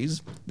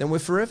expertise, then we're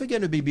forever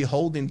going to be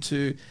beholden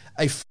to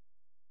a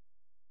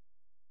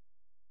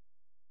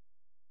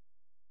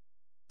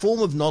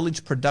form of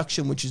knowledge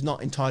production which is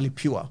not entirely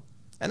pure.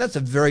 And that's a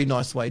very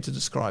nice way to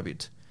describe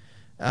it.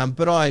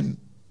 But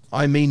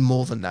I mean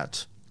more than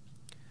that.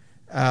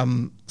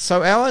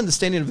 So our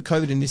understanding of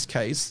COVID in this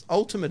case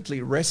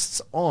ultimately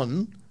rests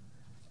on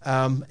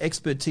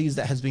expertise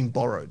that has been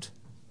borrowed.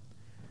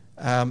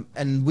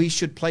 And we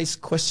should place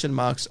question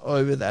marks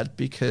over that,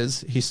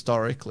 because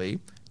historically,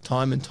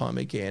 time and time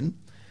again,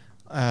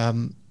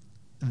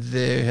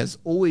 there has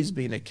always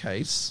been a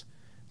case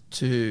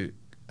to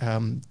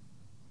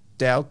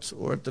doubt,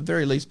 or at the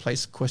very least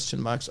place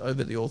question marks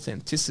over the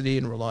authenticity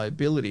and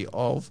reliability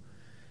of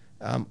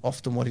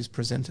often what is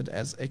presented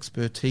as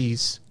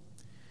expertise.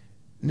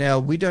 Now,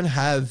 we don't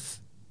have,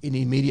 in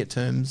immediate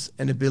terms,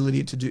 an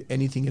ability to do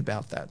anything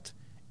about that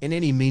in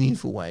any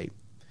meaningful way.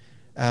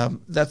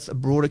 That's a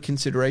broader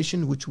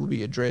consideration which will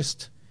be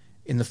addressed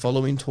in the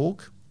following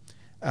talk.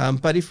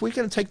 But if we're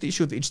going to take the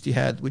issue of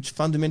ijtihad, which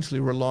fundamentally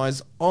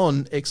relies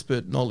on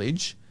expert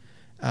knowledge,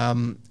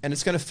 and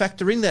it's going to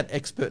factor in that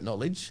expert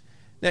knowledge,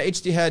 Now,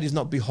 ijtihad is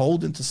not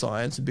beholden to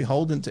science and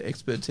beholden to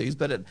expertise,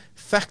 but it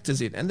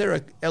factors in. And there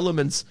are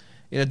elements,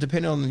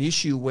 depending on the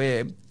issue,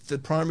 where the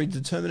primary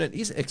determinant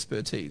is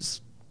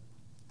expertise.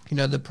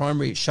 The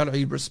primary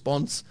Shar'i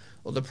response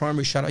or the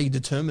primary Shar'i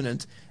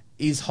determinant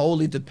is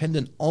wholly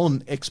dependent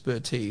on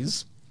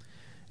expertise,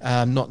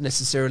 not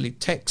necessarily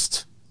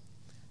text.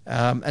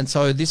 And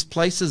so this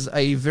places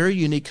a very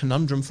unique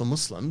conundrum for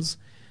Muslims,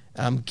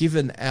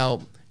 given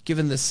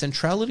the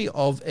centrality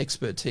of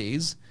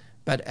expertise,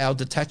 but our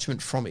detachment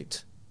from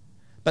it.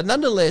 But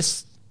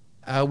nonetheless,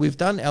 we've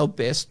done our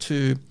best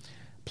to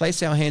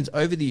place our hands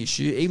over the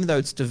issue, even though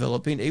it's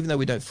developing, even though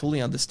we don't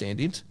fully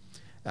understand it.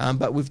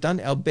 But we've done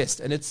our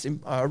best.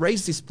 And I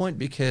raise this point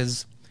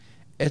because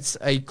it's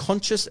a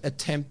conscious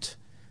attempt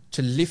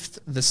to lift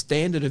the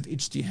standard of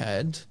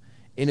ijtihad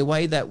in a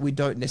way that we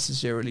don't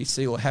necessarily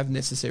see or have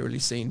necessarily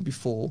seen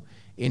before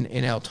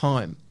in our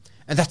time.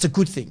 And that's a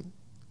good thing.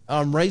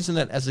 I'm raising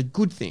that as a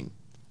good thing.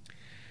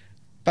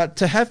 But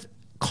to have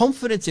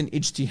confidence in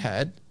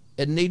ijtihad,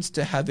 it needs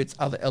to have its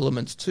other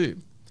elements too.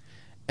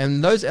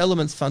 And those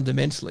elements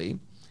fundamentally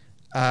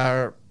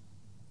are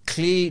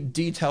clear,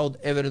 detailed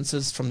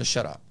evidences from the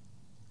Shara.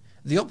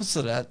 The opposite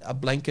of that are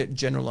blanket,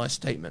 generalized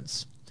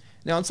statements.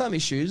 Now, on some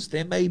issues,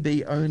 there may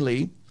be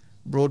only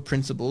broad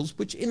principles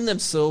which in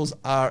themselves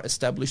are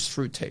established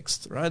through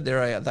text, right?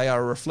 They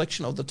are a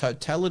reflection of the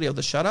totality of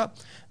the Shara.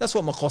 That's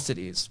what maqasid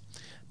is.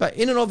 But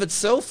in and of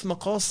itself,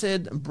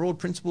 maqasid and broad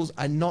principles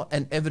are not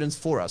an evidence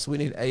for us. We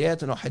need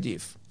ayat and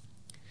hadith.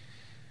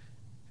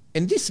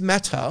 In this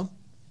matter,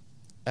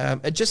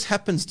 it just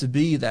happens to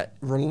be that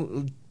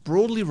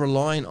broadly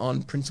relying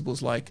on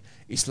principles like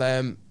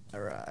Islam,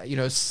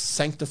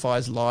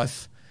 sanctifies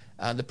life,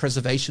 the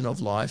preservation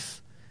of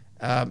life,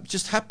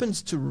 just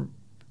happens to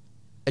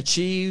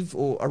achieve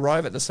or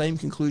arrive at the same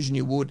conclusion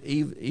you would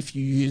if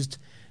you used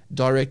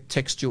direct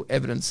textual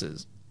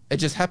evidences. It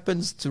just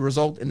happens to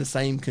result in the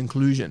same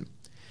conclusion.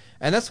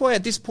 And that's why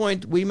at this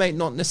point we may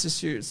not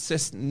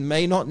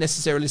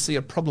necessarily see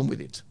a problem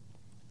with it.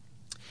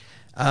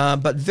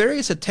 But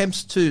various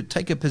attempts to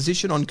take a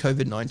position on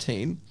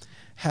COVID-19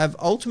 have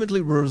ultimately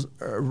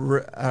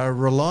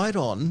relied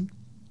on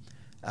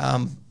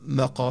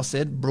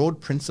maqasid,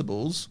 broad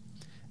principles,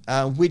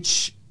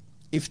 which,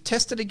 if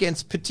tested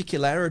against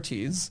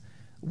particularities,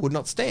 would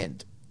not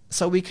stand.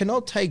 So we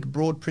cannot take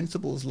broad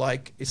principles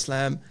like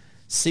Islam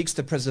seeks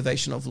the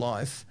preservation of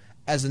life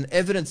as an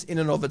evidence in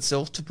and of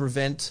itself to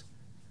prevent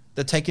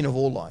the taking of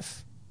all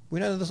life. We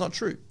know that that's not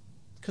true,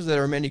 because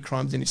there are many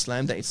crimes in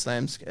Islam that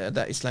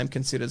Islam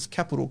considers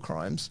capital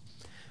crimes,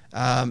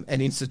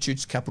 and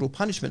institutes capital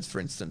punishments, for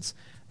instance.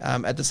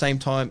 At the same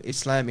time,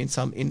 Islam, in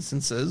some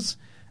instances,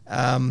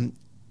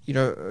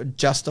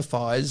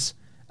 justifies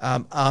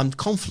armed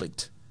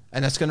conflict,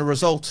 and that's going to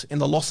result in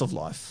the loss of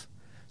life.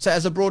 So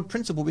as a broad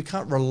principle, we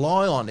can't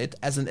rely on it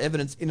as an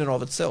evidence in and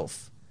of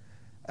itself.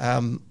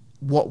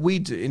 What we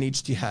do in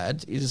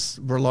ijtihad is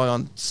rely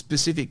on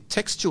specific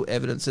textual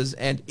evidences,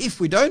 and if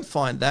we don't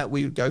find that,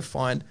 we go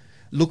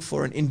look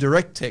for an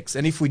indirect text.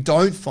 And if we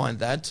don't find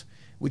that,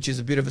 which is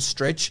a bit of a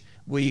stretch,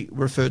 we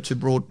refer to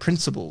broad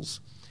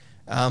principles.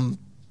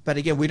 But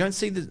again,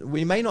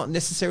 we may not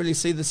necessarily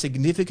see the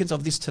significance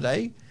of this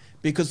today,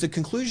 because the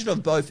conclusion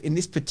of both in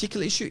this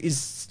particular issue is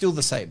still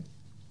the same.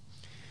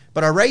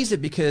 But I raise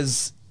it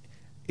because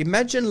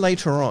imagine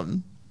later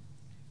on,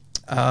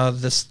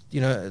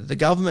 the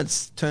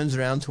government turns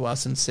around to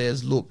us and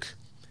says, look,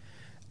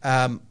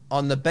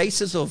 on the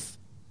basis of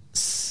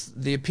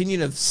the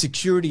opinion of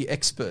security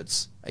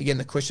experts, again,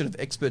 the question of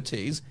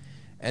expertise,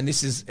 and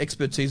this is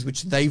expertise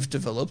which they've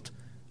developed,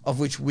 of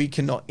which we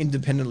cannot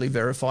independently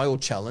verify or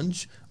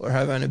challenge or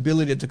have an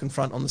ability to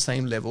confront on the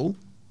same level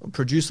or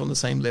produce on the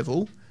same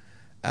level.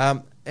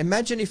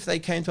 Imagine if they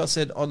came to us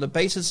and said, on the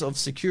basis of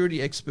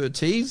security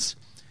expertise,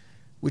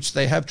 which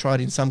they have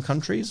tried in some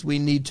countries, we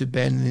need to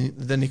ban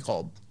the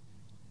niqab.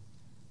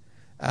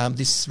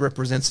 This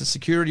represents a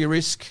security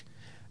risk.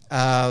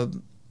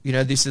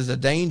 This is a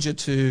danger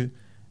to,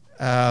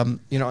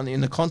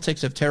 in the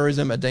context of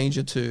terrorism, a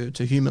danger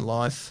to human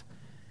life.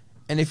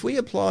 And if we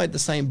applied the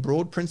same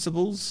broad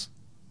principles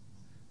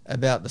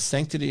about the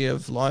sanctity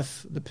of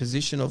life, the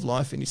position of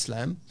life in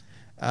Islam,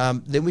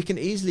 then we can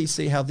easily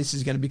see how this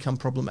is going to become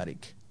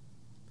problematic.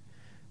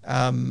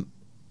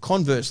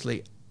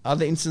 Conversely,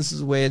 other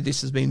instances where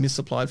this has been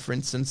misapplied, for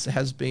instance,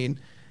 has been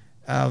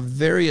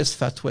various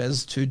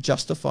fatwas to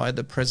justify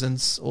the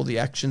presence or the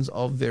actions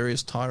of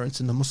various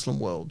tyrants in the Muslim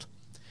world.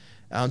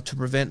 To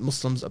prevent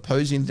Muslims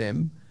opposing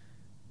them,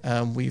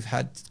 we've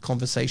had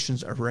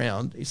conversations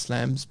around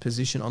Islam's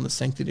position on the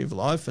sanctity of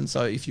life. And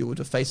so if you were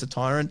to face a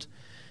tyrant,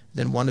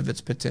 then one of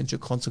its potential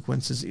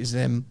consequences is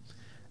them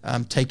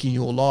taking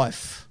your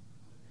life.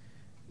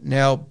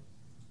 Now,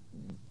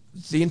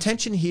 the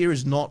intention here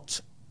is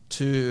not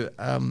to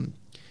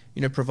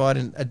provide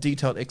a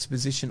detailed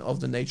exposition of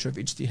the nature of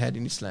ijtihad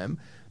in Islam,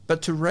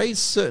 but to raise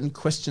certain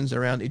questions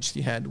around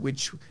ijtihad,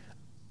 which,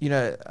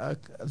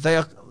 they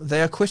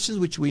are questions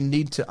which we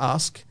need to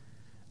ask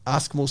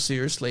more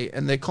seriously,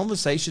 and they're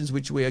conversations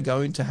which we are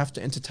going to have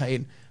to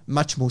entertain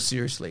much more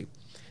seriously.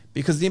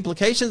 because the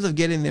implications of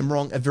getting them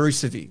wrong are very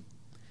severe.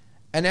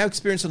 And our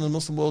experience in the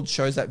Muslim world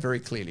shows that very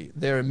clearly.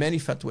 There are many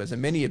fatwas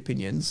and many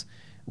opinions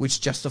which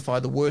justify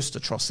the worst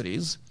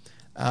atrocities,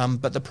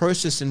 but the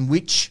process in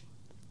which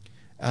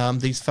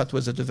these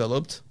fatwas are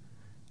developed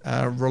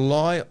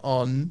rely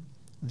on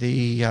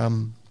the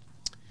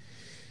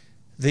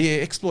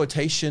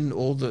exploitation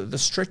or the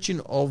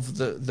stretching of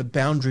the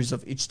boundaries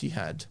of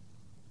ijtihad.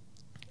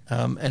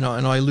 And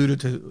I alluded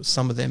to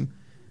some of them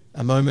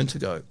a moment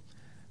ago.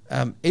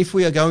 If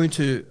we are going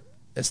to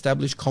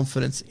establish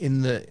confidence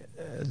in the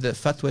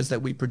fatwas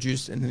that we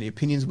produce and in the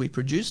opinions we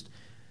produced,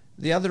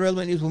 the other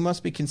element is we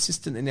must be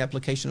consistent in the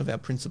application of our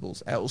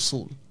principles, our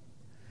usul.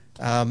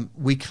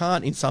 We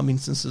can't, in some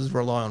instances,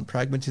 rely on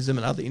pragmatism,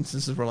 and other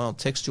instances rely on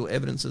textual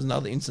evidences, and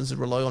other instances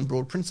rely on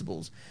broad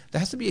principles. There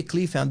has to be a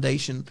clear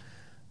foundation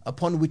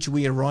upon which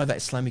we arrive at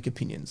Islamic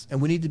opinions,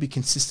 and we need to be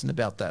consistent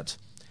about that.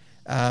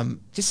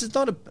 This is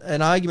not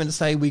an argument to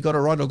say we got it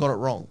right or got it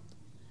wrong.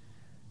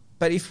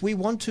 But if we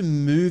want to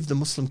move the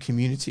Muslim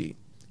community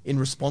in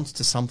response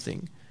to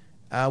something,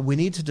 we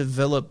need to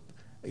develop,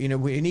 we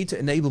need to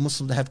enable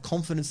Muslims to have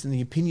confidence in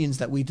the opinions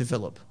that we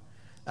develop.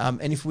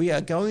 And if we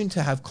are going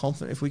to have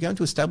confidence, if we're going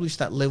to establish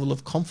that level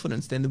of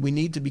confidence, then we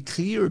need to be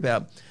clear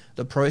about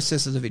the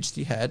processes of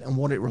ijtihad and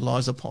what it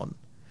relies upon.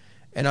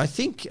 And I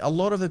think a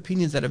lot of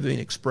opinions that have been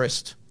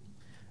expressed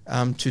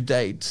to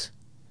date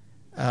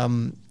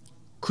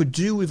could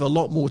do with a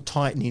lot more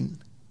tightening,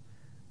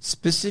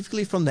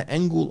 specifically from the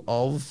angle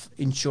of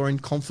ensuring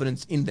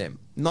confidence in them.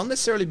 Not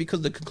necessarily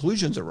because the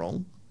conclusions are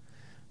wrong,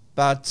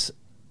 but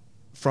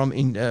from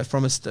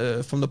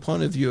the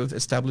point of view of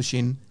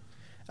establishing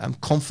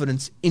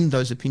confidence in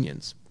those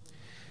opinions.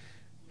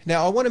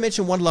 Now, I want to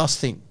mention one last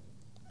thing,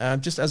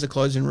 just as a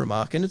closing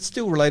remark, and it's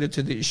still related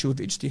to the issue of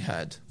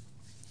ijtihad.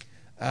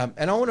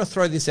 And I want to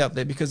throw this out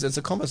there because it's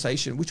a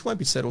conversation which won't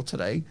be settled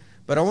today,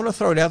 but I want to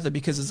throw it out there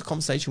because it's a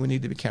conversation we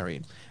need to be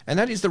carrying. And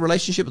that is the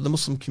relationship of the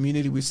Muslim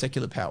community with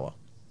secular power.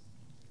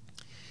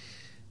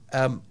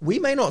 We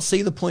may not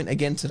see the point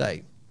again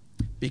today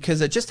because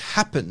it just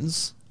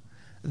happens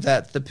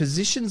that the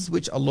positions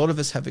which a lot of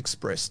us have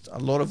expressed, a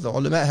lot of the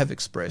ulama have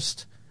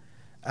expressed,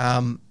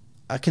 are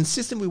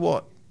consistent with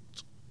what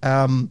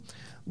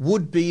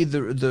would be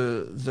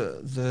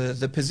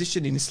the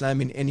position in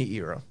Islam in any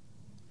era,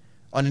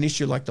 on an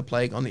issue like the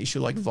plague, on an issue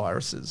like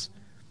viruses.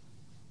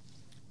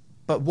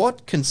 But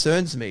what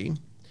concerns me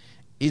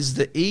is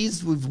the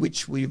ease with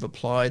which we've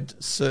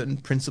applied certain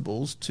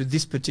principles to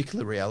this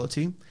particular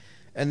reality,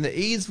 and the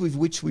ease with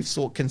which we've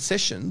sought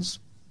concessions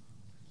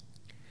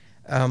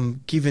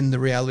given the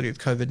reality of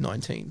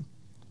COVID-19.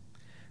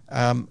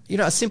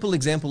 A simple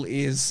example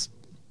is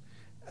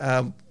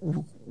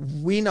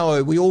we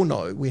all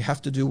know we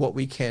have to do what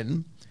we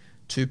can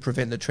to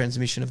prevent the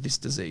transmission of this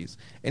disease.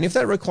 And if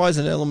that requires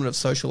an element of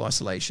social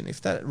isolation,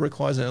 if that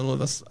requires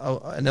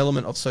an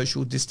element of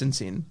social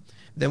distancing,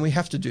 then we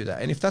have to do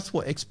that. And if that's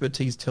what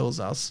expertise tells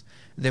us,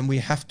 then we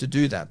have to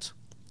do that.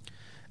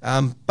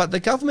 But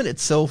the government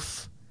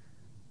itself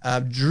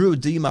drew a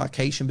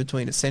demarcation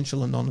between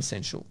essential and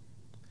non-essential.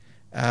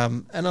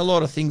 And a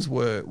lot of things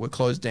were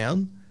closed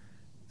down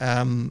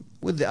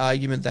with the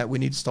argument that we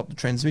need to stop the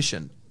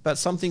transmission. But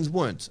some things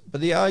weren't.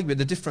 But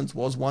the difference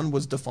was one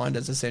was defined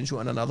as essential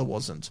and another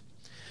wasn't.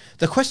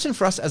 The question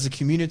for us as a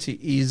community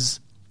is,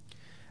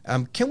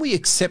 can we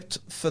accept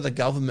for the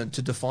government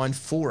to define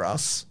for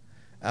us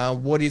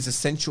what is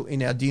essential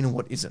in our deen and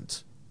what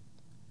isn't?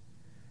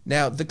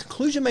 Now, the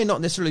conclusion may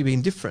not necessarily be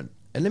indifferent.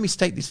 And let me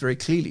state this very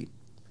clearly.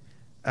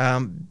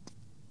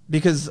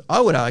 Because I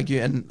would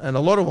argue, and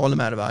a lot of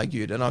ulama have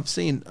argued, and I've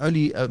seen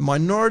only a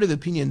minority of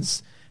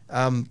opinions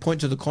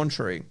point to the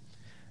contrary,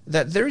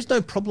 that there is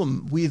no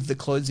problem with the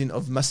closing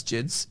of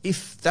masjids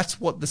if that's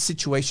what the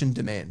situation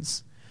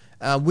demands.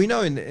 We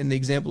know in the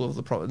example of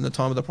in the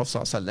time of the Prophet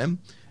ﷺ,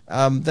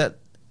 that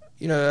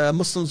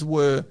Muslims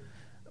were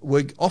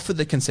offered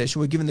the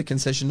concession, were given the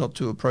concession not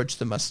to approach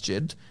the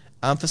masjid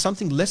for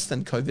something less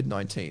than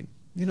COVID-19.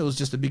 It was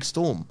just a big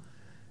storm.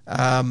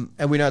 And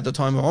we know at the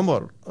time of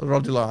Umar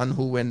radiallahu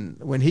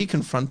anhu, when he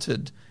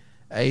confronted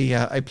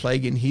a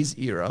plague in his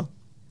era,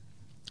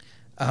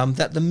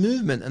 that the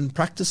movement and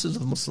practices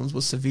of Muslims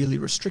were severely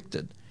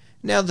restricted.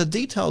 Now, the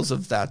details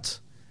of that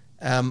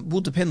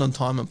will depend on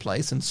time and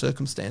place and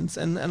circumstance,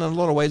 and in a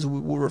lot of ways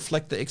will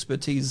reflect the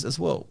expertise as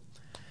well.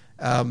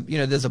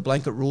 There's a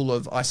blanket rule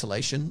of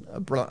isolation,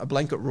 a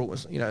blanket rule,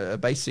 a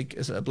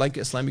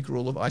blanket Islamic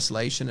rule of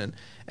isolation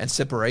and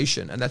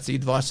separation, and that's the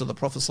advice of the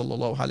Prophet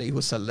sallallahu alaihi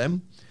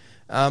wasallam.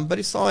 But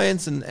if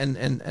science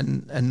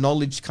and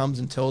knowledge comes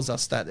and tells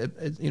us that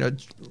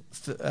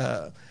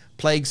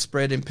plague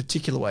spread in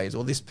particular ways,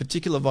 or this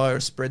particular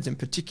virus spreads in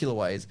particular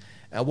ways,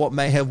 what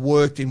may have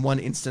worked in one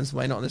instance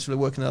may not necessarily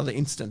work in another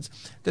instance,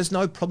 there's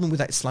no problem with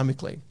that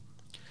Islamically.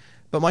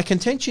 But my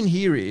contention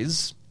here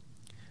is,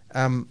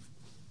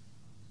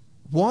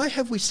 why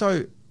have we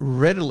so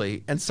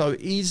readily and so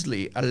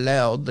easily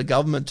allowed the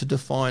government to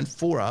define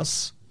for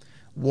us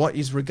what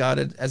is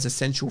regarded as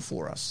essential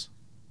for us?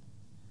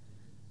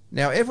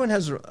 Now, everyone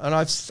has, and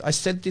I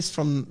said this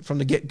from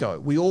the get-go,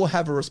 we all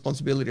have a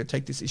responsibility to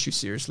take this issue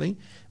seriously.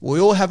 We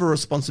all have a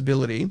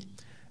responsibility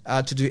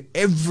to do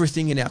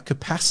everything in our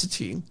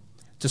capacity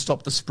to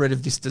stop the spread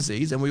of this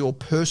disease, and we're all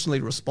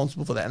personally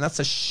responsible for that. And that's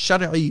a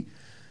shari'i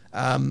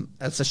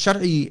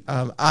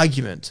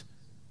argument.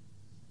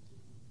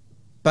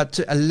 But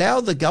to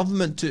allow the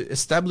government to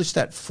establish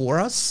that for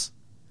us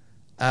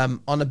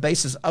on a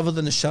basis other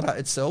than the Sharia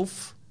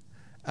itself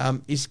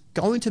is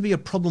going to be a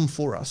problem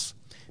for us,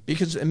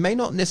 because it may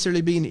not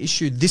necessarily be an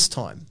issue this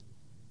time.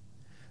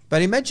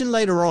 But imagine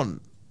later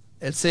on,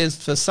 it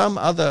says for some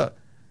other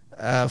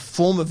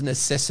form of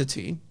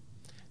necessity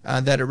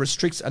that it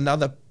restricts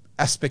another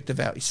aspect of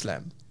our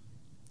Islam.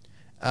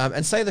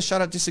 And say the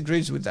Sharia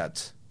disagrees with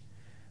that.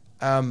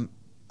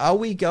 Are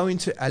we going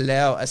to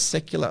allow a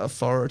secular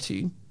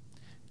authority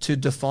to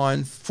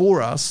define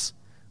for us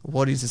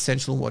what is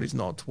essential and what is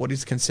not, what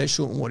is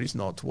concessional and what is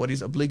not, what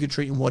is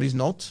obligatory and what is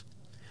not?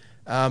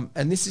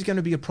 And this is going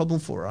to be a problem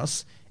for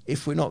us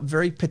if we're not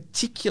very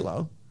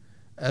particular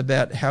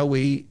about how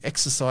we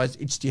exercise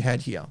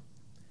ijtihad here.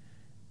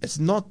 It's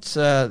not,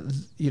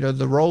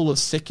 the role of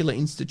secular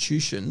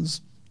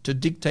institutions to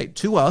dictate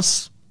to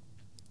us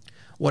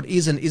what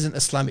is and isn't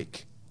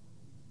Islamic.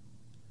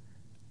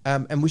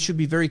 And we should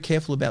be very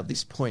careful about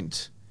this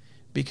point,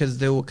 because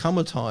there will come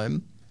a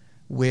time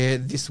where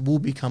this will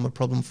become a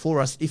problem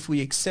for us if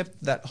we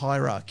accept that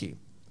hierarchy.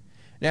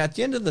 Now, at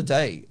the end of the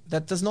day,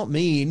 that does not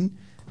mean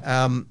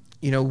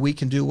we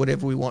can do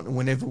whatever we want and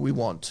whenever we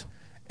want.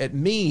 It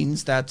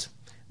means that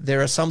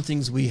there are some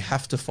things we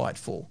have to fight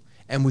for,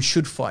 and we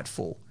should fight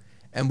for,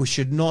 and we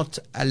should not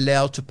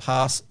allow to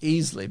pass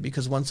easily,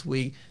 because once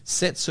we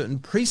set certain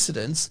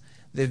precedents,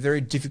 they're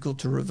very difficult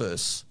to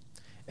reverse.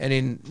 And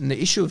in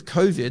the issue of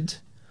COVID,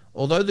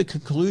 although the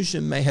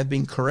conclusion may have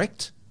been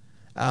correct,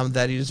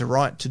 that it is a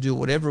right to do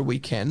whatever we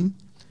can,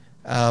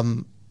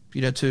 to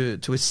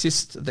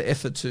assist the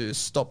effort to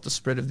stop the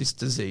spread of this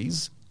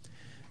disease,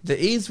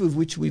 the ease with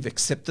which we've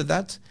accepted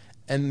that,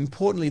 and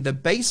importantly, the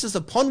basis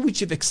upon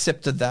which you've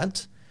accepted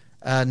that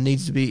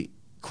needs to be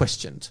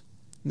questioned,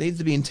 needs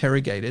to be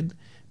interrogated,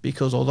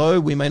 because although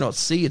we may not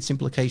see its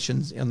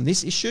implications on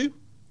this issue,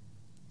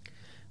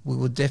 we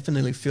will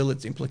definitely feel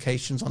its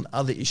implications on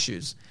other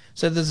issues.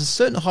 So there's a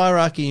certain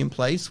hierarchy in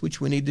place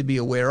which we need to be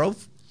aware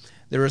of.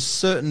 There are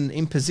certain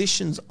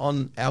impositions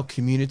on our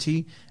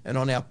community and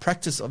on our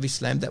practice of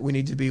Islam that we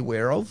need to be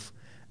aware of.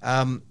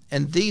 And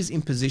these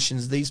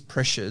impositions, these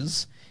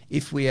pressures,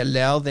 if we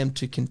allow them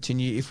to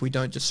continue, if we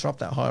don't disrupt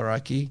that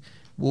hierarchy,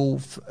 will,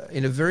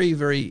 in a very,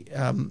 very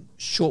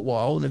short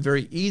while, in a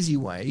very easy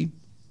way,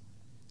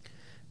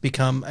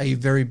 become a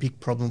very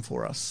big problem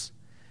for us.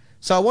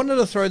 So I wanted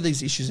to throw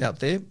these issues out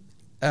there.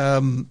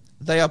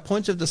 They are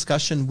points of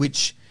discussion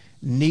which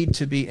need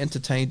to be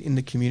entertained in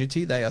the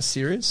community. They are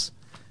serious.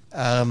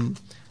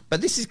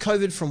 But this is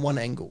COVID from one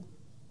angle.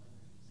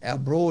 Our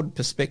broad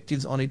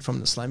perspectives on it from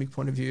an Islamic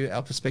point of view,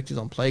 our perspectives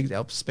on plagues,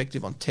 our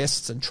perspective on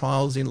tests and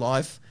trials in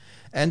life,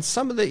 and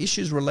some of the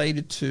issues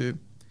related to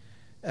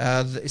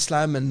the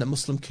Islam and the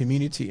Muslim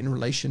community in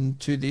relation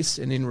to this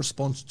and in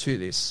response to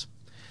this.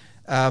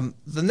 The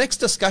next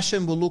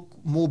discussion will look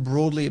more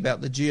broadly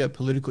about the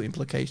geopolitical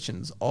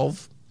implications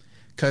of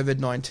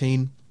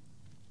COVID-19,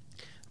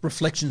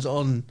 reflections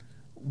on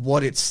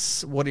what it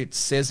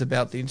says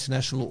about the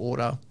international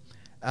order,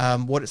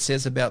 what it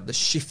says about the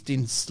shift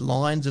in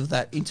lines of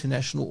that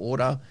international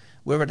order,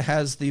 where it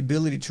has the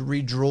ability to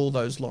redraw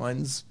those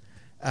lines,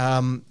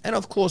 and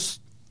of course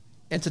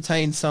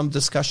entertain some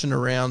discussion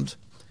around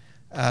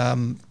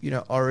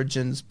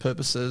origins,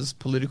 purposes,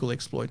 political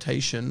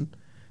exploitation,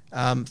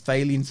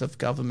 failings of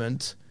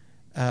government,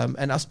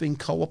 and us being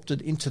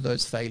co-opted into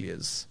those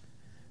failures.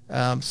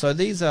 So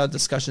these are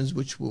discussions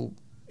which will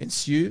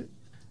ensue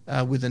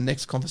with the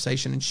next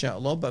conversation,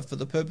 inshallah. But for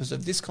the purpose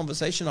of this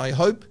conversation, I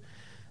hope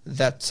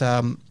that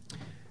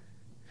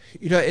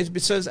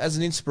it serves as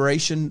an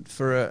inspiration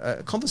for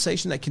a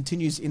conversation that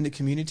continues in the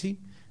community.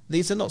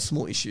 These are not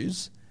small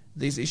issues.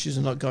 These issues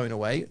are not going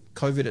away.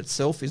 COVID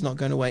itself is not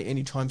going away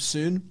anytime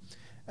soon.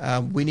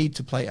 We need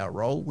to play our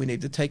role. We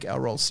need to take our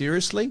role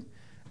seriously,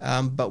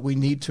 but we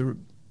need to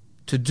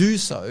do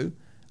so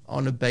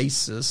on a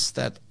basis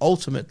that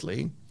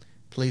ultimately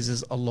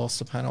pleases Allah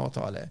subhanahu wa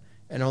ta'ala.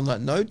 And on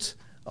that note,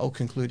 I'll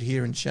conclude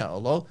here,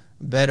 inshallah.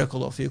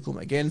 Barakallahu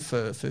feekum again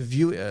for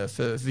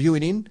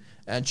viewing in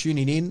and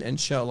tuning in.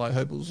 Inshallah, I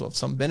hope it was of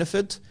some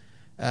benefit,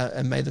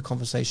 and may the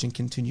conversation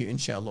continue,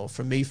 inshallah.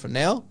 From me for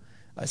now,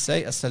 I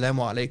say assalamu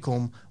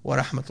alaikum wa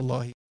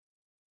rahmatullahi.